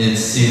and in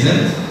its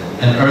season,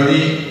 and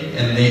early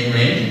and late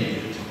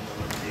rain,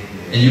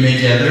 and you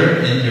may gather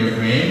in your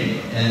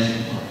grain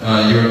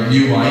and your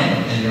new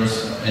wine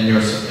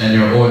and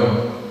your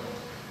oil.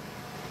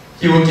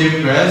 He will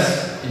give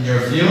grass in your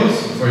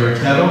fields for your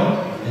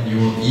cattle, and you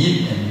will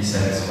eat and be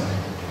satisfied.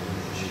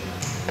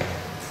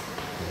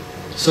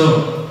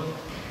 So,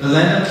 the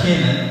land of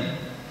Canaan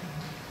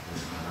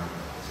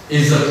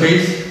is a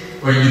place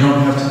where you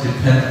don't have to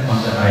depend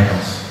on the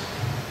idols.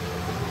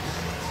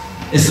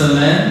 It's a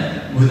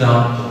land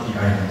without the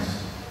idols.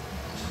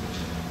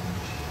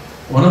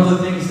 One of the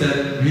things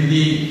that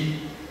really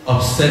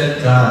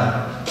upset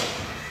God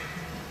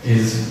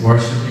is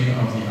worshiping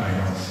of the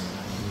idols.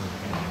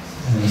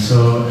 And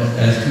so,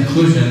 as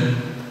conclusion,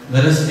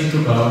 let us think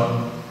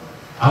about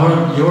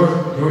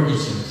your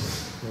Egypt,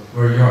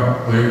 where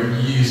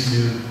you used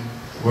to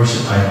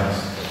worship idols,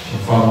 or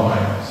follow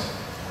idols.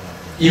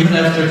 Even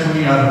after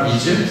coming out of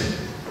Egypt,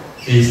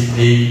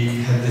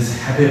 they had this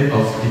habit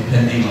of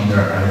depending on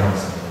their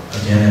idols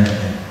again and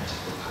again.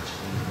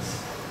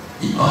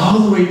 All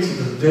the way to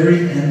the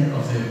very end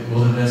of the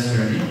wilderness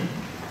journey,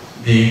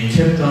 they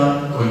kept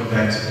on going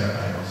back to their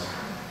idols.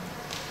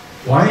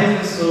 Why is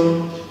it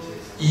so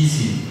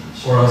easy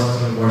for us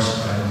to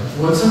worship idols?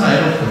 What's an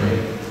idol for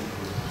you?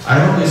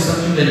 Idol is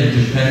something that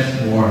you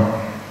depend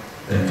more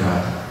than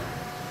God.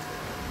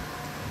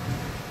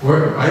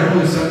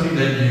 Idol is something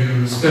that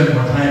you spend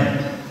more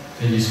time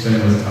than you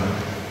spend with God.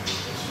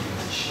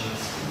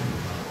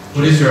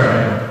 What is your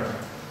idol?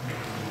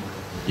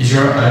 Is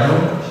your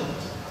idol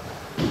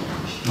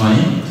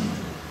money?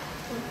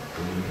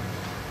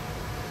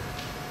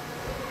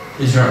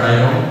 Is your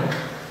idol,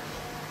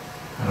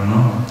 I don't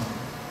know,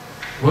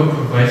 what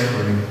provides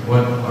for you?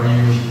 What are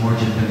you more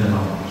dependent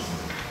on?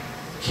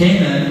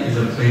 Canaan is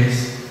a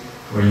place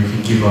where you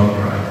can give up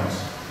your idols.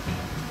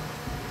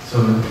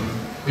 So,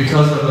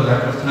 because of the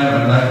lack of time,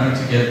 I'm not going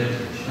to get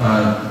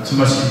too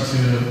much into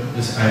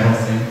this idol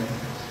thing.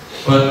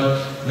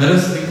 But let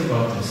us think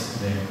about this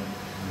today.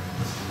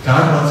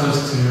 God wants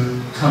us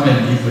to come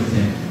and live with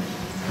Him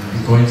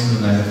and go into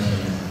the land of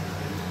Canaan.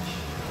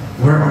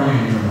 Where are you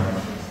in your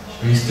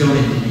life? Are you still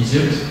in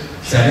Egypt,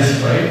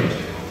 satisfied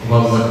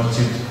about what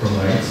Egypt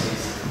provides?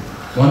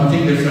 One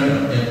thing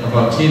different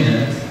about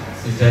Canaan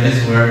is that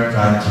is where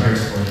God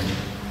cares for you.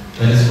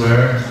 That is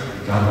where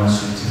God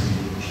wants you to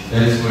be.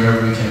 That is where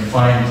we can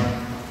find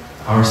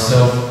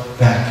ourselves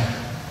back,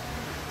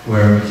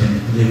 where we can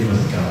live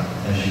with God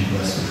and be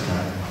blessed with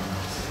God.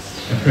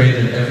 I pray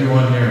that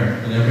everyone here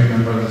and every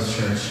member of this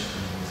church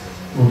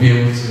will be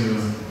able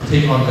to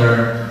take on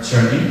their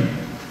journey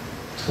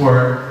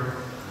toward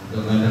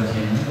the land of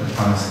Canaan, the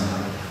promised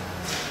land.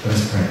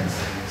 Let's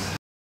pray.